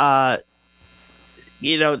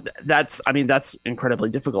 that's incredibly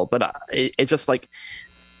difficult, but it's just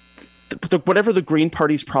whatever the Green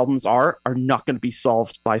Party's problems are not going to be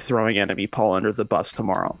solved by throwing Amy Paul under the bus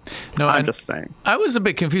tomorrow. No, I'm just saying. I was a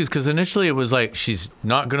bit confused because initially it was she's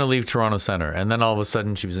not going to leave Toronto Centre, and then all of a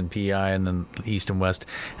sudden she was in PEI and then East and West,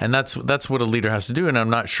 and that's what a leader has to do. And I'm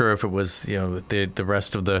not sure if it was the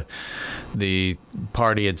rest of the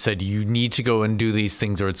party had said you need to go and do these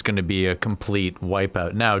things or it's going to be a complete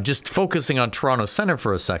wipeout. Now, just focusing on Toronto Centre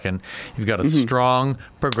for a second, you've got a strong,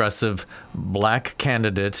 progressive Black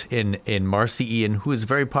candidate in Marcy Ian, who is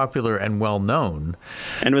very popular and well known,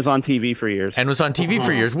 and was on TV for years.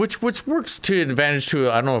 Which works to advantage to.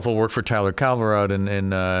 I don't know if it'll work for Tyler Calver out in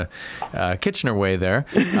Kitchener Way there,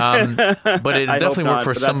 but it definitely worked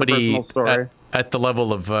for somebody at the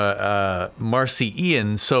level of Marcy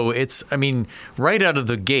Ian. So it's, right out of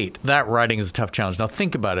the gate, that riding is a tough challenge. Now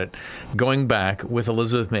think about it. Going back with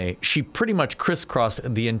Elizabeth May, she pretty much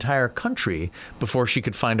crisscrossed the entire country before she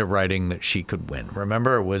could find a riding that she could win.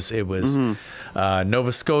 Remember, it was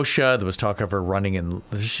Nova Scotia. There was talk of her running in.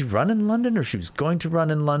 Did she run in London, or she was going to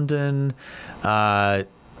run in London?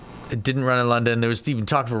 It didn't run in London. There was even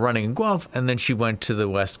talk of her running in Guelph, and then she went to the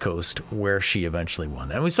West Coast, where she eventually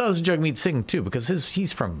won. And we saw this with Jagmeet Singh too, because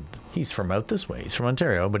he's from out this way. He's from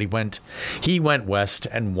Ontario, but he went west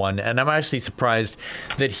and won. And I'm actually surprised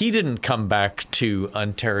that he didn't come back to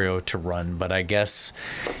Ontario to run. But I guess,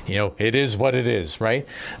 it is what it is, right?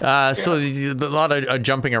 So a lot of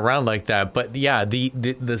jumping around like that. But yeah,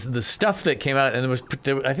 the stuff that came out, and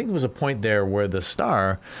I think there was a point there where the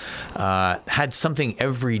Star had something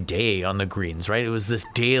every day on the Greens, right? It was this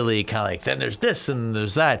daily kind of then there's this and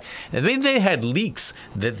there's that, and then they had leaks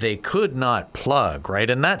that they could not plug, right?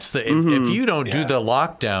 And that's if you don't do the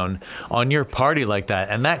lockdown on your party like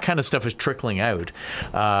that, and that kind of stuff is trickling out,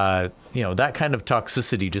 that kind of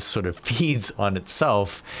toxicity just sort of feeds on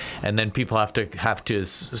itself, and then people have to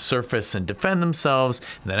surface and defend themselves.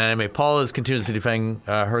 And then Amy Paul is continuously defending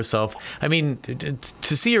herself.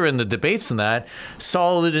 To see her in the debates and that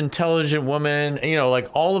solid, intelligent woman,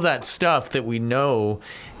 all of that stuff that we know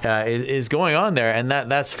is going on there, and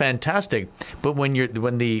that's fantastic. But when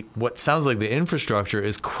what sounds like the infrastructure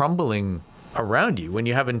is crumbling around you, when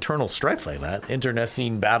you have internal strife like that,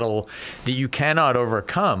 internecine battle that you cannot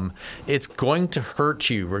overcome, it's going to hurt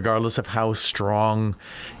you regardless of how strong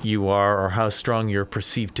you are or how strong you're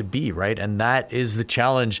perceived to be, right? And that is the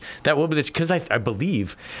challenge. That will be because I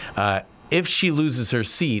believe if she loses her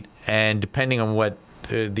seat, and depending on what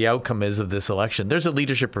the outcome is of this election, there's a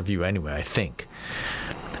leadership review anyway, I think.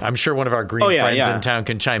 I'm sure one of our Green friends in town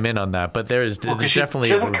can chime in on that, but there's definitely.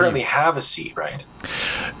 She doesn't currently have a seat, right?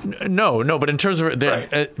 No, but in terms of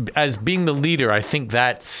as being the leader, I think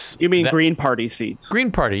that's... You mean Green Party seats?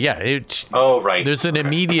 Green Party, yeah. Right. There's an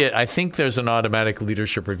immediate... I think there's an automatic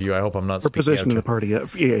leadership review. I hope I'm not speaking positioning the party.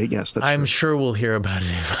 Yes, that's I'm true. sure we'll hear about it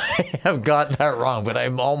if I have gotten that wrong, but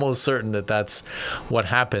I'm almost certain that that's what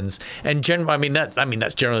happens. And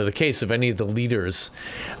that's generally the case. If any of the leaders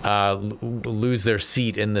lose their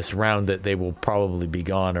seat in this round, that they will probably be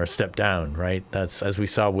gone or step down, right? That's as we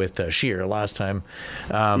saw with Scheer last time.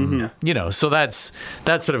 So that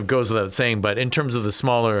sort of goes without saying. But in terms of the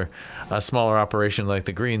smaller operation like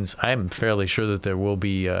the Greens, I'm fairly sure that there will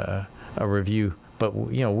be a review. But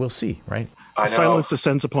we'll see, right? Silence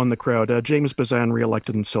descends upon the crowd. James Bazan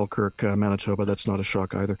reelected in Selkirk, Manitoba. That's not a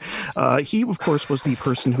shock either. He, of course, was the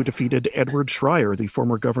person who defeated Edward Schreyer, the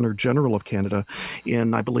former Governor General of Canada,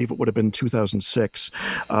 in, I believe it would have been 2006.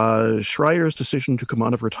 Schreyer's decision to come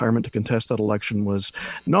out of retirement to contest that election was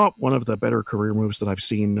not one of the better career moves that I've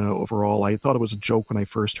seen overall. I thought it was a joke when I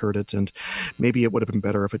first heard it, and maybe it would have been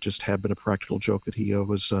better if it just had been a practical joke that he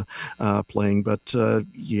was playing. But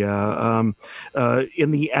in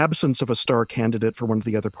the absence of a star candidate for one of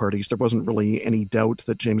the other parties, there wasn't really any doubt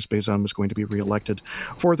that James Bazan was going to be reelected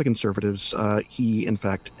for the Conservatives. He, in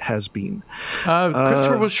fact, has been.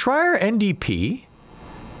 Christopher, was Schreyer NDP?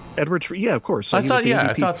 Edward, yeah, of course. I thought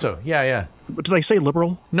so. Yeah. But did I say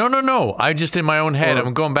Liberal? No. I just, in my own head,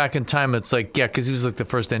 I'm going back in time. It's like, because he was like the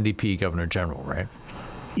first NDP Governor General, right?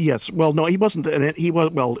 Yes. Well, no, he wasn't. He was.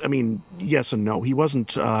 Well, I mean, yes and no. He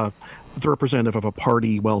wasn't the representative of a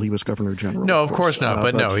party while he was Governor General. No, of course not.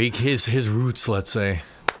 But no, his roots, let's say.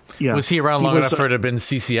 Yeah. Was he around long enough for it to have been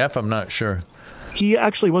CCF? I'm not sure. He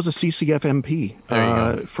actually was a CCF MP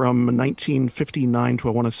from 1959 to,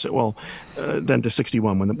 I want to say, then to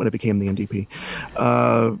 61 when it became the NDP.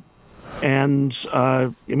 And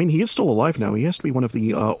he is still alive now. He has to be one of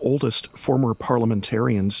the oldest former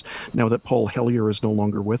parliamentarians now that Paul Hellyer is no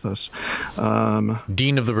longer with us.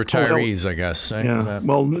 Dean of the retirees, I guess. Yeah.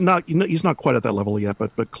 Well, he's not quite at that level yet,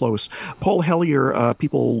 but close. Paul Hellyer,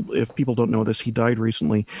 if people don't know this, he died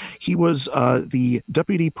recently. He was the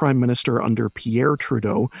deputy prime minister under Pierre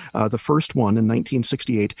Trudeau, the first one in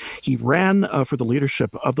 1968. He ran for the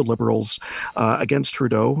leadership of the Liberals against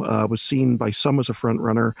Trudeau, was seen by some as a front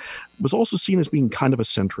runner, was also seen as being kind of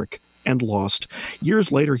eccentric and lost.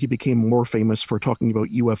 Years later, he became more famous for talking about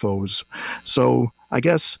UFOs. So I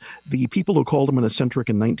guess the people who called him an eccentric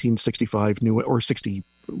in 1965 knew, or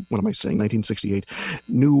 1968,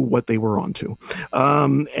 knew what they were onto.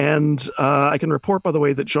 I can report, by the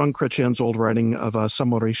way, that Jean Chrétien's old writing of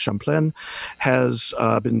Saint-Maurice Champlain has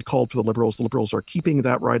been called for the Liberals. The Liberals are keeping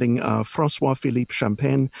that writing. François-Philippe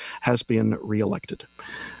Champagne has been reelected.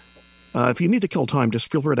 If you need to kill time,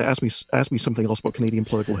 just feel free to ask me something else about Canadian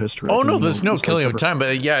political history. Oh no, there's no killing of time,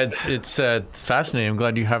 but yeah, it's fascinating. I'm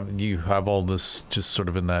glad you have all this just sort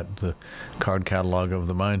of in the card catalog of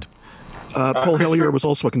the mind. Paul Hellyer was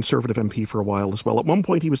also a Conservative MP for a while as well. At one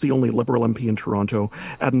point, he was the only Liberal MP in Toronto.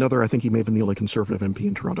 At another, I think he may have been the only Conservative MP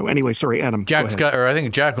in Toronto. Anyway, sorry, Adam. I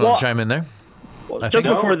think Jack will chime in there. Just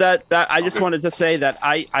before that, I just wanted to say that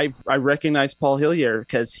I recognize Paul Hellyer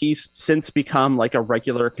because he's since become like a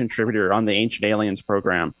regular contributor on the Ancient Aliens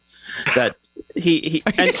program. That he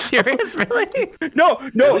Are you serious, really? No,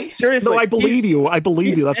 seriously. No, I believe you.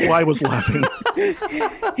 That's why I was laughing.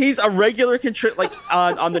 He's a regular contributor,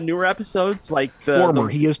 on the newer episodes, former.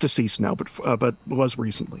 He is deceased now, but was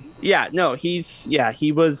recently. Yeah, no, he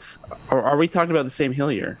was. Are we talking about the same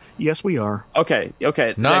Hellyer? Yes, we are. Okay.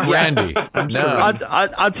 Not Randy. No.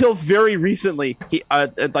 Until very recently, he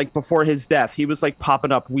before his death, he was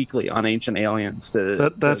popping up weekly on Ancient Aliens.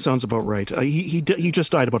 That sounds about right. He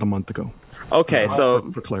just died about a month ago. Okay,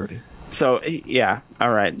 so for clarity. So yeah, all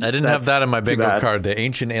right. I didn't have that on my bingo card. The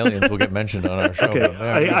Ancient Aliens will get mentioned on our show.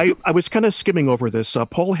 Okay, I was kind of skimming over this.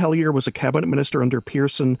 Paul Hellyer was a cabinet minister under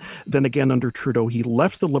Pearson, then again under Trudeau. He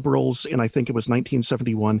left the Liberals in, I think it was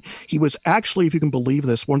 1971. He was actually, if you can believe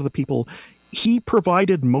this, one of the people. He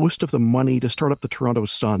provided most of the money to start up the Toronto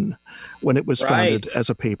Sun when it was founded as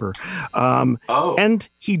a paper. And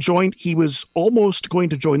he was almost going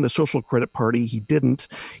to join the Social Credit Party. He didn't.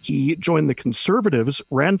 He joined the Conservatives,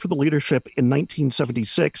 ran for the leadership in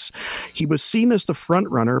 1976. He was seen as the front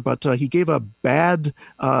runner, but he gave a bad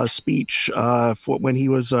speech when he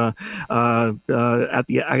was at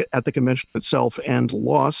the convention itself and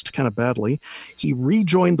lost kind of badly. He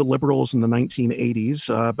rejoined the Liberals in the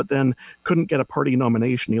 1980s, but then couldn't get a party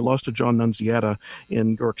nomination. He lost to John Nunziata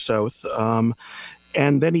in York South.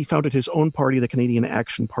 And then he founded his own party, the Canadian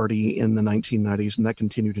Action Party, in the 1990s, and that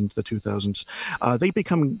continued into the 2000s.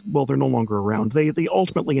 They're no longer around. They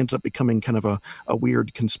ultimately ended up becoming kind of a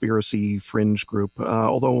weird conspiracy fringe group,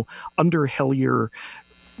 although under Hellier,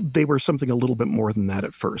 they were something a little bit more than that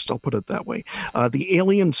at first. I'll put it that way. The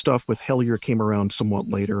alien stuff with Hellier came around somewhat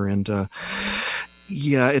later, and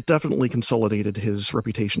it definitely consolidated his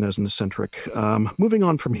reputation as an eccentric. Moving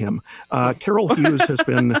on from him, Carol Hughes has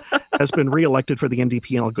been reelected for the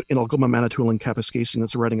NDP in Algoma, Manitoulin, Kapuskasing.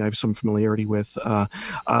 That's a riding I have some familiarity with.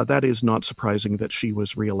 That is not surprising that she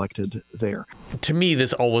was reelected there. To me,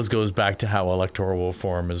 this always goes back to how electoral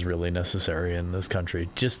reform is really necessary in this country.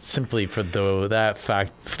 Just simply for the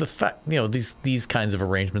fact, these kinds of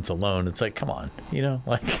arrangements alone, it's like, come on,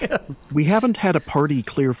 We haven't had a party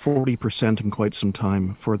clear 40% in quite some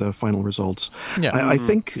time for the final results. Yeah. I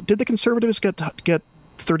think, did the Conservatives get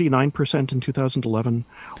 39% in 2011,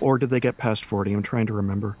 or did they get past 40? I'm trying to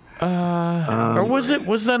remember. Or was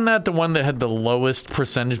then that the one that had the lowest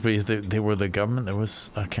percentage, but they were the government?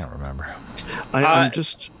 I can't remember.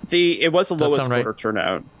 It was the lowest voter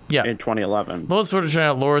turnout. Yeah. In 2011. Lowest voter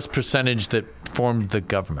turnout, lowest percentage that formed the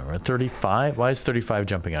government, right? 35? Why is 35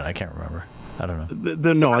 jumping out? I can't remember. I don't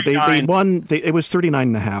know. They won. It was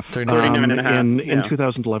 39.5. 39.5 in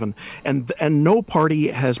 2011, and no party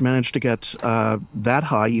has managed to get that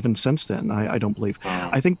high even since then. I don't believe.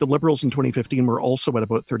 Wow. I think the Liberals in 2015 were also at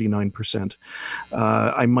about 39%.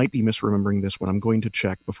 I might be misremembering this one. I'm going to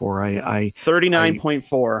check before I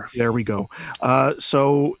 39.4. There we go.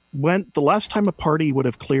 So when the last time a party would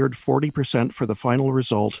have cleared 40% for the final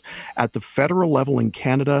result at the federal level in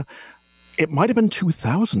Canada, it might have been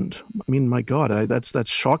 2000. I mean, my God, that's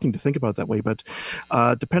shocking to think about that way. But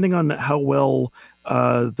depending on how well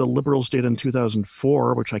the Liberals did in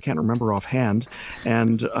 2004, which I can't remember offhand,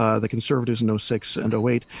 and the Conservatives in 06 and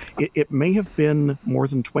 08, it may have been more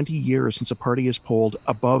than 20 years since a party has polled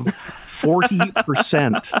above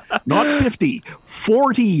 40%. Not 50,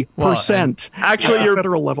 40%. Well, actually, you're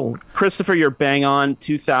federal level. Christopher, you're bang on.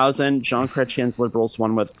 2000, Jean Chrétien's Liberals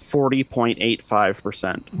won with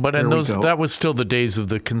 40.85%. But that was still the days of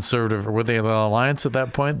the Conservative, or were they the Alliance at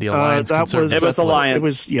that point? The Alliance Conservative. It was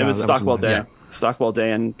Alliance. It was Stockwell Day. Yeah. Stockwell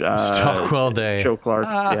Day and Stockwell Day. Joe Clark.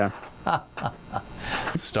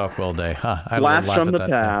 Stockwell Day. Blast from the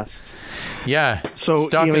past. Yeah. So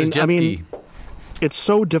it's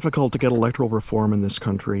so difficult to get electoral reform in this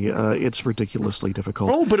country. It's ridiculously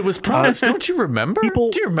difficult. Oh, but it was promised. Don't you remember?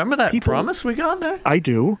 Do you remember that promise we got there? I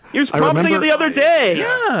do. He was promising it the other day.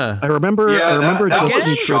 Yeah. I remember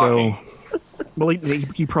Justin Trudeau. Well,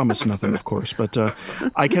 he promised nothing, of course, but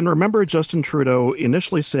I can remember Justin Trudeau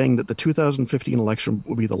initially saying that the 2015 election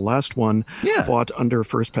would be the last one fought under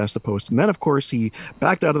first past the post. And then, of course, he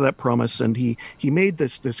backed out of that promise, and he made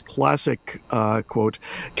this classic quote,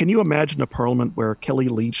 "Can you imagine a parliament where Kelly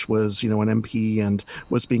Leitch was, an MP and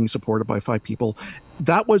was being supported by 5 people?"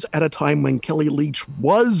 That was at a time when Kelly Leitch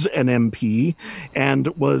was an MP and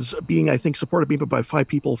was being, I think, supported maybe by 5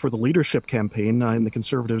 people for the leadership campaign in the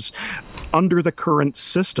Conservatives under the current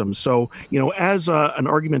system. So, as an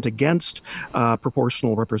argument against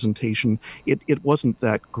proportional representation, it wasn't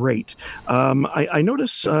that great. I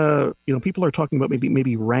notice, people are talking about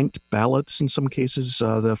maybe ranked ballots in some cases.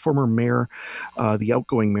 The former mayor, the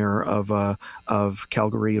outgoing mayor of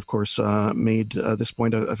Calgary, of course, made this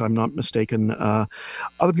point, if I'm not mistaken.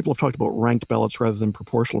 Other people have talked about ranked ballots rather than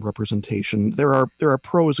proportional representation. There are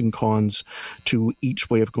pros and cons to each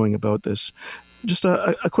way of going about this. Just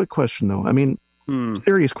a quick question, though. I mean,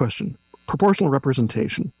 serious question. Proportional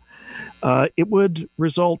representation. It would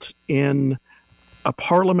result in a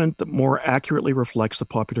parliament that more accurately reflects the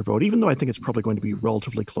popular vote, even though I think it's probably going to be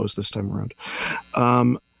relatively close this time around.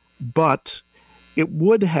 But it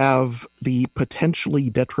would have the potentially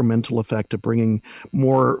detrimental effect of bringing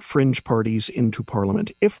more fringe parties into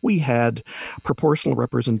parliament. If we had proportional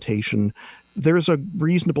representation, there's a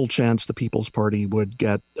reasonable chance the People's Party would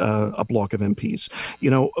get a block of MPs.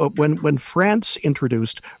 When France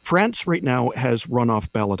right now has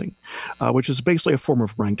runoff balloting, which is basically a form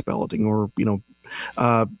of ranked balloting, or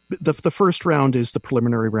the first round is the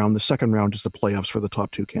preliminary round. The second round is the playoffs for the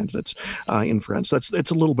top 2 candidates in France.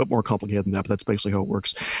 It's a little bit more complicated than that, but that's basically how it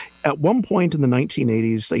works. At one point in the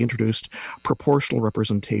 1980s, they introduced proportional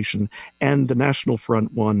representation, and the National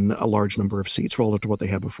Front won a large number of seats relative to what they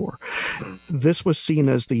had before. This was seen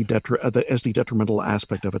as the detrimental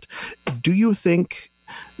aspect of it. Do you think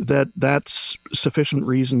that that's sufficient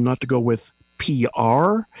reason not to go with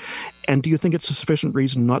PR? And do you think it's a sufficient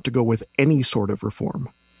reason not to go with any sort of reform?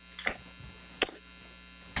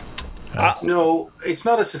 No, it's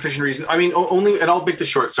not a sufficient reason. I mean, only, and I'll make this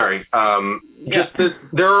short. Sorry. Just that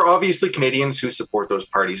there are obviously Canadians who support those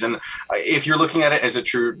parties, and if you're looking at it as a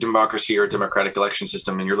true democracy or democratic election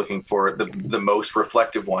system, and you're looking for the most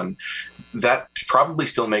reflective one, that probably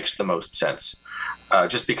still makes the most sense.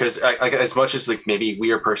 Just because, as much as like maybe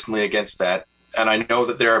we are personally against that. And I know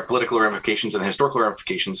that there are political ramifications and historical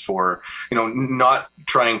ramifications for, not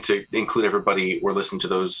trying to include everybody or listen to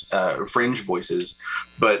those fringe voices,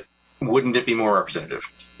 but wouldn't it be more representative?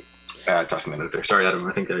 Tossing that out there. Sorry, Adam.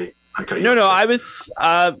 I think I cut you. No.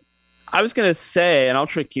 I was going to say, and I'll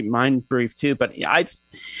try to keep mine brief too, but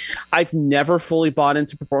I've never fully bought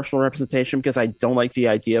into proportional representation because I don't like the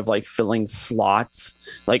idea of like filling slots,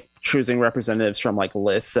 like choosing representatives from like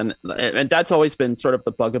lists, and that's always been sort of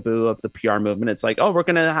the bugaboo of the PR movement. It's like, oh, we're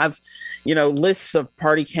going to have, lists of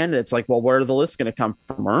party candidates. Like, well, where are the lists going to come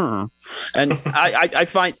from? And I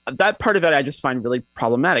find that part of it I just find really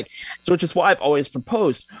problematic. So, which is why I've always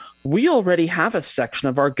proposed we already have a section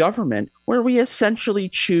of our government where we essentially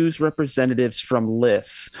choose representatives from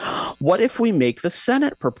lists. What if we make the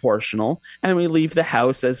Senate proportional and we leave the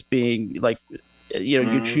House as being like,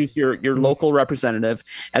 you choose your local representative,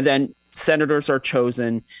 and then senators are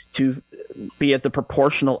chosen to be at the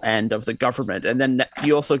proportional end of the government. And then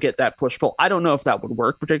you also get that push-pull. I don't know if that would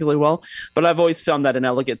work particularly well, but I've always found that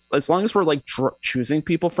inelegant. As long as we're like choosing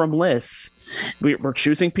people from lists, we're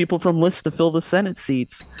choosing people from lists to fill the Senate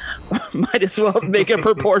seats. Might as well make it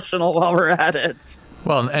proportional while we're at it.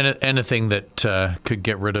 Well, and anything that could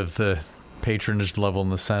get rid of the patronage level in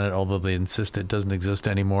the Senate, although they insist it doesn't exist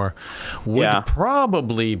anymore, would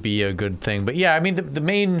probably be a good thing. But yeah, I mean, the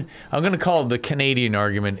main, I'm going to call it the Canadian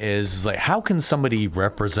argument is like, how can somebody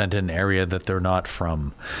represent an area that they're not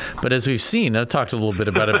from? But as we've seen, I talked a little bit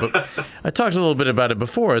about it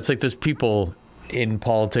before. It's like there's people in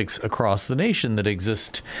politics across the nation that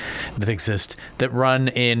run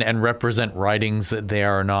in and represent ridings that they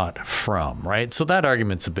are not from, right? So that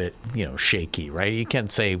argument's a bit, shaky, right? You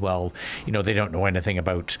can't say, well, they don't know anything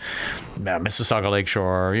about Mississauga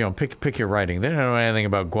Lakeshore, or, pick your riding. They don't know anything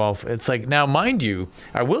about Guelph. It's like, now, mind you,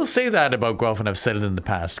 I will say that about Guelph, and I've said it in the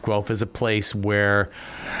past. Guelph is a place where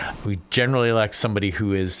we generally elect somebody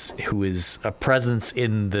who is a presence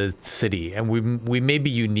in the city, and we may be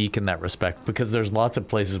unique in that respect because there's lots of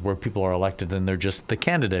places where people are elected and they're just the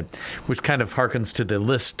candidate, which kind of harkens to the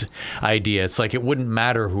list idea. It's like it wouldn't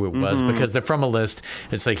matter who it was because they're from a list.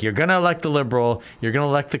 It's like you're going to elect the Liberal, you're going to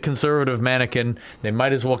elect the Conservative mannequin. They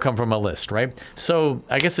might as well come from a list, right? So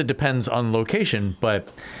I guess it depends on location, but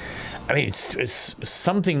I mean, it's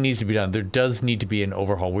something needs to be done. There does need to be an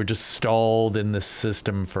overhaul. We're just stalled in the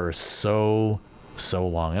system for so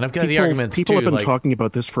long. And I've got the arguments too. People have been talking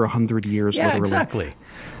about this for 100 years. Yeah, literally. Exactly.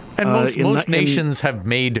 And most nations have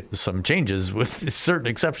made some changes with certain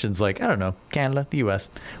exceptions, like, I don't know, Canada, the U.S.,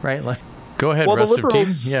 right? Like, go ahead, rest of team.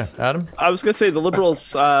 Yeah, Adam? I was going to say the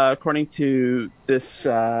Liberals, according to this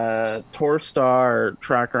Torstar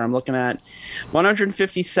tracker I'm looking at,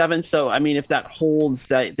 157. So, I mean, if that holds,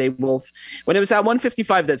 that they will, when it was at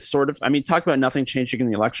 155, that's sort of, I mean, talk about nothing changing in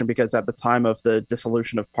the election, because at the time of the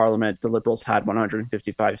dissolution of Parliament, the Liberals had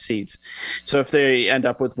 155 seats. So if they end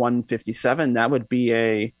up with 157, that would be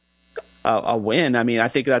a win. I mean, I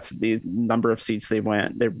think that's the number of seats they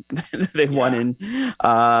won. They won in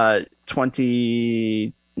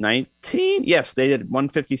 2019. Yes, they did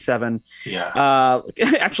 157. Yeah.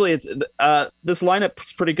 Actually, it's this lineup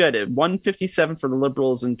is pretty good. 157 for the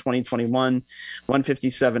Liberals in 2021,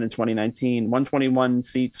 157 in 2019, 121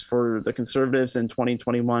 seats for the Conservatives in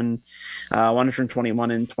 2021,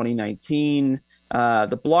 121 in 2019.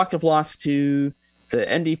 The Bloc have lost 2. The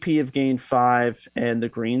NDP have gained 5, and the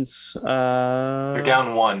Greens they're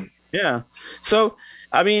down 1. Yeah. So,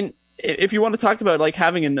 I mean, if you want to talk about like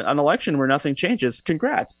having an election where nothing changes,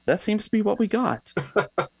 congrats. That seems to be what we got.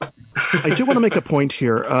 I do want to make a point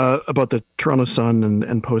here about the Toronto Sun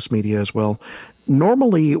and Post Media as well.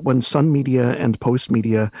 Normally, when Sun Media and Post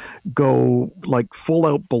Media go like full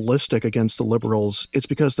out ballistic against the Liberals, it's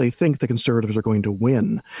because they think the Conservatives are going to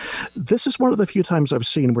win. This is one of the few times I've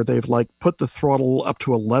seen where they've like put the throttle up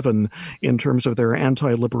to 11 in terms of their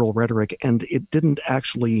anti-liberal rhetoric, and it didn't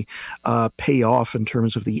actually pay off in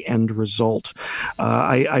terms of the end result.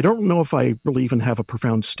 I don't know if I really even have a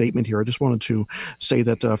profound statement here. I just wanted to say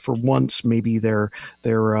that for once, maybe their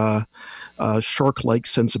shark-like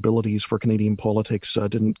sensibilities for Canadian politics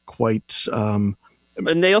didn't quite. And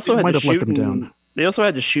they also had to shoot. They also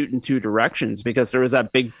had to shoot in 2 directions, because there was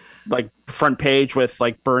that big like front page with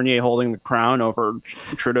like Bernier holding the crown over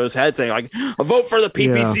Trudeau's head, saying like, "A vote for the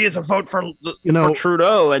PPC is a vote for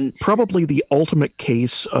Trudeau." And probably the ultimate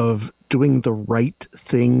case of doing the right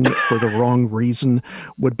thing for the wrong reason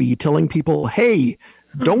would be telling people, "Hey,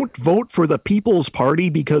 don't vote for the People's Party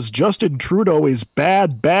because Justin Trudeau is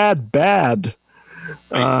bad, bad, bad."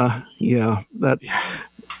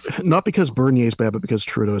 Not because Bernier is bad, but because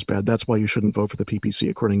Trudeau is bad. That's why you shouldn't vote for the PPC,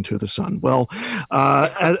 according to The Sun. Well,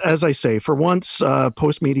 as I say, for once,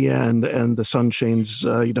 Postmedia and the Sunshines,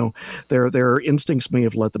 their instincts may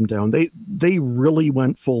have let them down. They really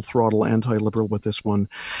went full throttle anti-liberal with this one,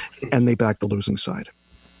 and they backed the losing side.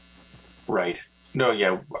 Right. No,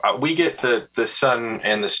 yeah. We get the Sun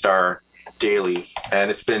and the Star daily, and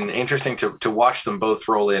it's been interesting to watch them both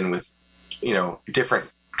roll in with, different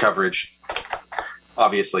coverage,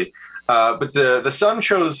 obviously. But the Sun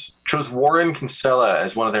chose Warren Kinsella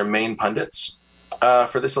as one of their main pundits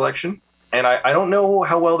for this election. And I don't know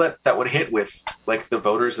how well that would hit with like the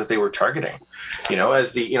voters that they were targeting,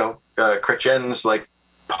 as the, Chrétien's like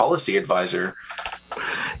policy advisor.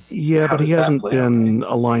 Yeah, but he hasn't been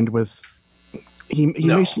aligned with. He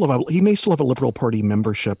may still have a Liberal Party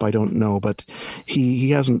membership. I don't know, but he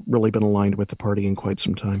hasn't really been aligned with the party in quite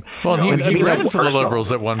some time. Well, he ran for the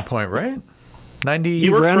Liberals at one point, right? He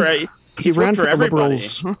ran for the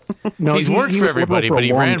Liberals. No, he's worked for everybody, but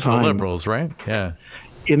he ran for the Liberals, right? Yeah.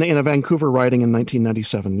 In a Vancouver riding in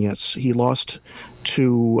 1997, yes. He lost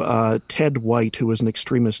to Ted White, who was an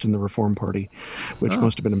extremist in the Reform Party, which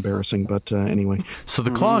must have been embarrassing, but anyway. So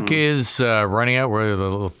the clock is running out.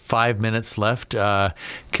 We're 5 minutes left.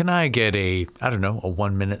 Can I get a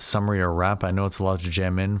 1-minute summary or wrap? I know it's a lot to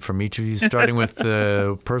jam in from each of you, starting with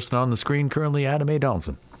the person on the screen currently, Adam A.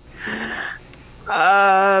 Donaldson.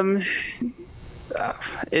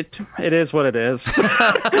 It is what it is.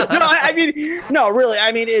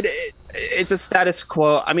 It's a status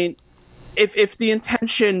quo. I mean, if the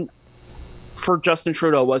intention for Justin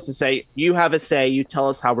Trudeau was to say, you have a say, you tell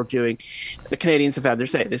us how we're doing, the Canadians have had their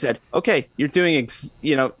say. They said, okay, you're doing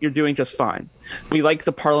just fine. We like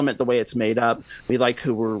the parliament the way it's made up. We like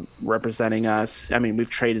who we're representing us. I mean, we've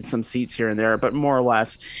traded some seats here and there, but more or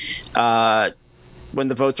less, when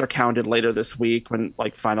the votes are counted later this week, when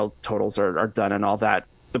like final totals are done and all that,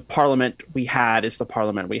 the parliament we had is the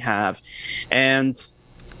parliament we have, and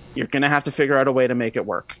you're going to have to figure out a way to make it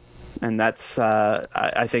work. And that's,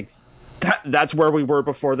 I think that's where we were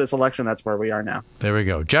before this election. That's where we are now. There we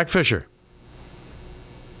go. Jack Fisher.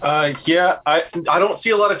 I don't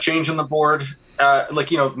see a lot of change on the board.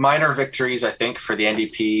 Minor victories, I think, for the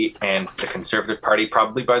NDP and the Conservative Party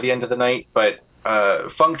probably by the end of the night, but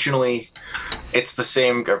functionally, it's the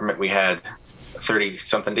same government we had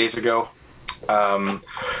 30-something days ago.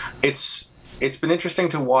 It's been interesting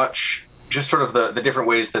to watch just sort of the different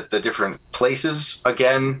ways that the different places,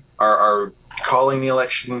 again, are calling the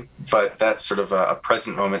election, but that's sort of a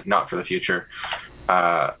present moment, not for the future.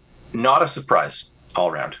 Not a surprise all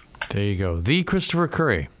around. There you go. The Christopher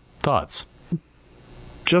Curry. Thoughts?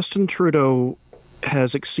 Justin Trudeau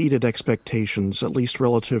has exceeded expectations, at least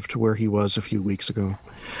relative to where he was a few weeks ago.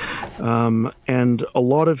 And a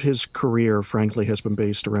lot of his career, frankly, has been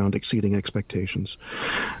based around exceeding expectations.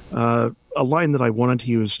 A line that I wanted to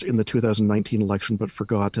use in the 2019 election but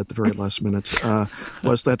forgot at the very last minute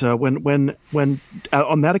was that when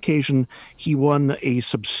on that occasion he won a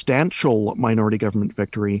substantial minority government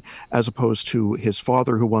victory as opposed to his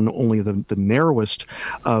father, who won only the narrowest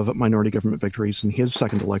of minority government victories in his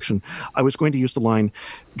second election. I was going to use the line,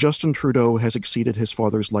 Justin Trudeau has exceeded his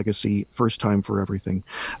father's legacy, first time for everything.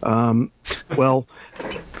 Well,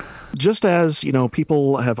 just as,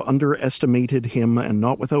 people have underestimated him, and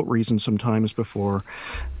not without reason sometimes before,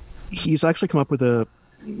 he's actually come up with a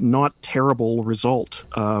not terrible result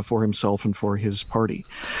for himself and for his party.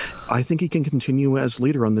 I think he can continue as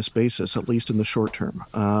leader on this basis, at least in the short term.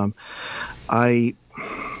 I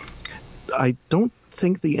don't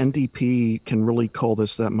think the NDP can really call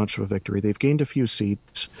this that much of a victory. They've gained a few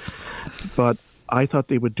seats, but I thought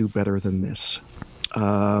they would do better than this.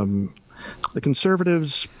 The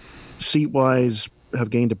Conservatives, seat-wise, have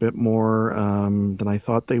gained a bit more than I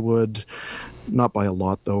thought they would. Not by a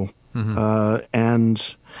lot, though. Mm-hmm.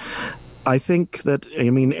 And I think that,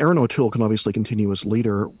 Aaron O'Toole can obviously continue as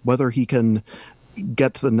leader. Whether he can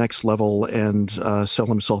get to the next level and sell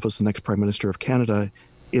himself as the next Prime Minister of Canada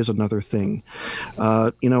is another thing.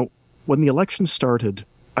 When the election started,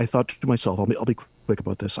 I thought to myself, I'll be quick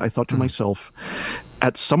about this. I thought to myself,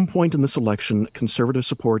 at some point in this election, Conservative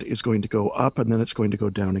support is going to go up and then it's going to go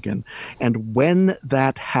down again. And when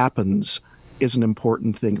that happens, is an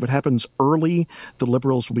important thing. If it happens early, the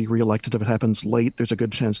Liberals will be reelected. If it happens late, there's a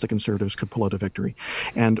good chance the Conservatives could pull out a victory.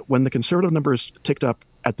 And when the Conservative numbers ticked up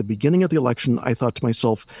at the beginning of the election, I thought to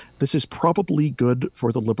myself, this is probably good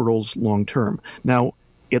for the Liberals long term. Now,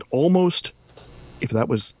 it almost, if that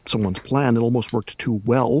was someone's plan, it almost worked too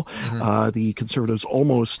well. The Conservatives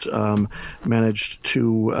almost managed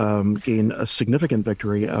to gain a significant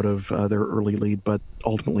victory out of their early lead, but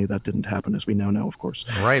ultimately that didn't happen, as we now know, of course.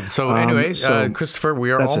 Right. So anyway, Christopher, we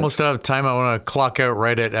are almost out of time. I want to clock out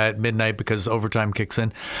right at midnight because overtime kicks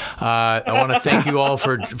in. I want to thank you all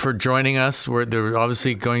for joining us. There's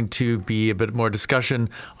obviously going to be a bit more discussion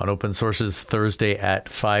on open sources Thursday at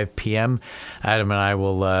 5 p.m. Adam and I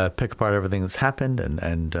will pick apart everything that's happened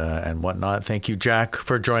and whatnot. Thank you, Jack,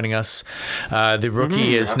 for joining us. The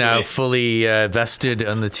rookie is now fully vested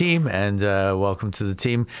on the team, and welcome to the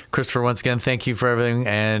team. Christopher, once again, thank you for everything.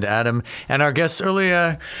 And Adam, and our guests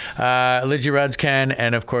earlier, Lygia Radskan,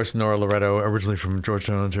 and of course Nora Loretto, originally from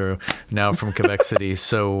Georgetown, Ontario, now from Quebec City.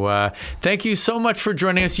 So thank you so much for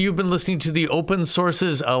joining us. You've been listening to the Open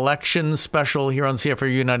Sources Election Special here on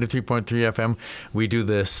CFRU 93.3 FM. We do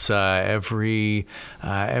this every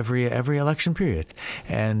election period,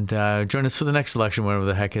 and join us for the next election, whatever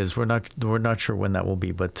the heck is. We're not sure when that will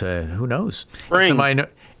be, but who knows?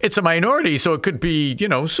 It's a minority, so it could be,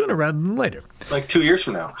 sooner rather than later. Like 2 years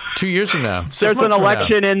from now. 2 years from now. There's an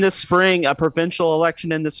election in the spring, a provincial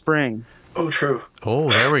election in the spring. Oh, true. Oh,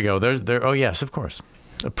 there we go. Oh, yes, of course.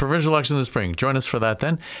 A provincial election in the spring. Join us for that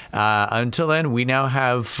then. Until then, we now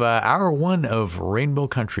have hour one of Rainbow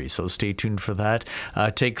Country, so stay tuned for that.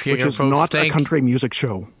 Take care, Which is folks. not a country music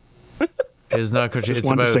show. It is not country. Just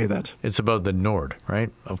wanted to say that. It's about the Nord, right?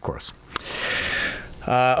 Of course.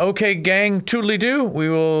 Okay, gang, toodly-doo. We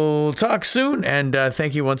will talk soon, and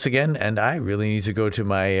thank you once again. And I really need to go to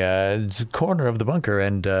my corner of the bunker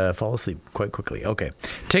and fall asleep quite quickly. Okay,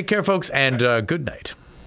 take care, folks, and good night.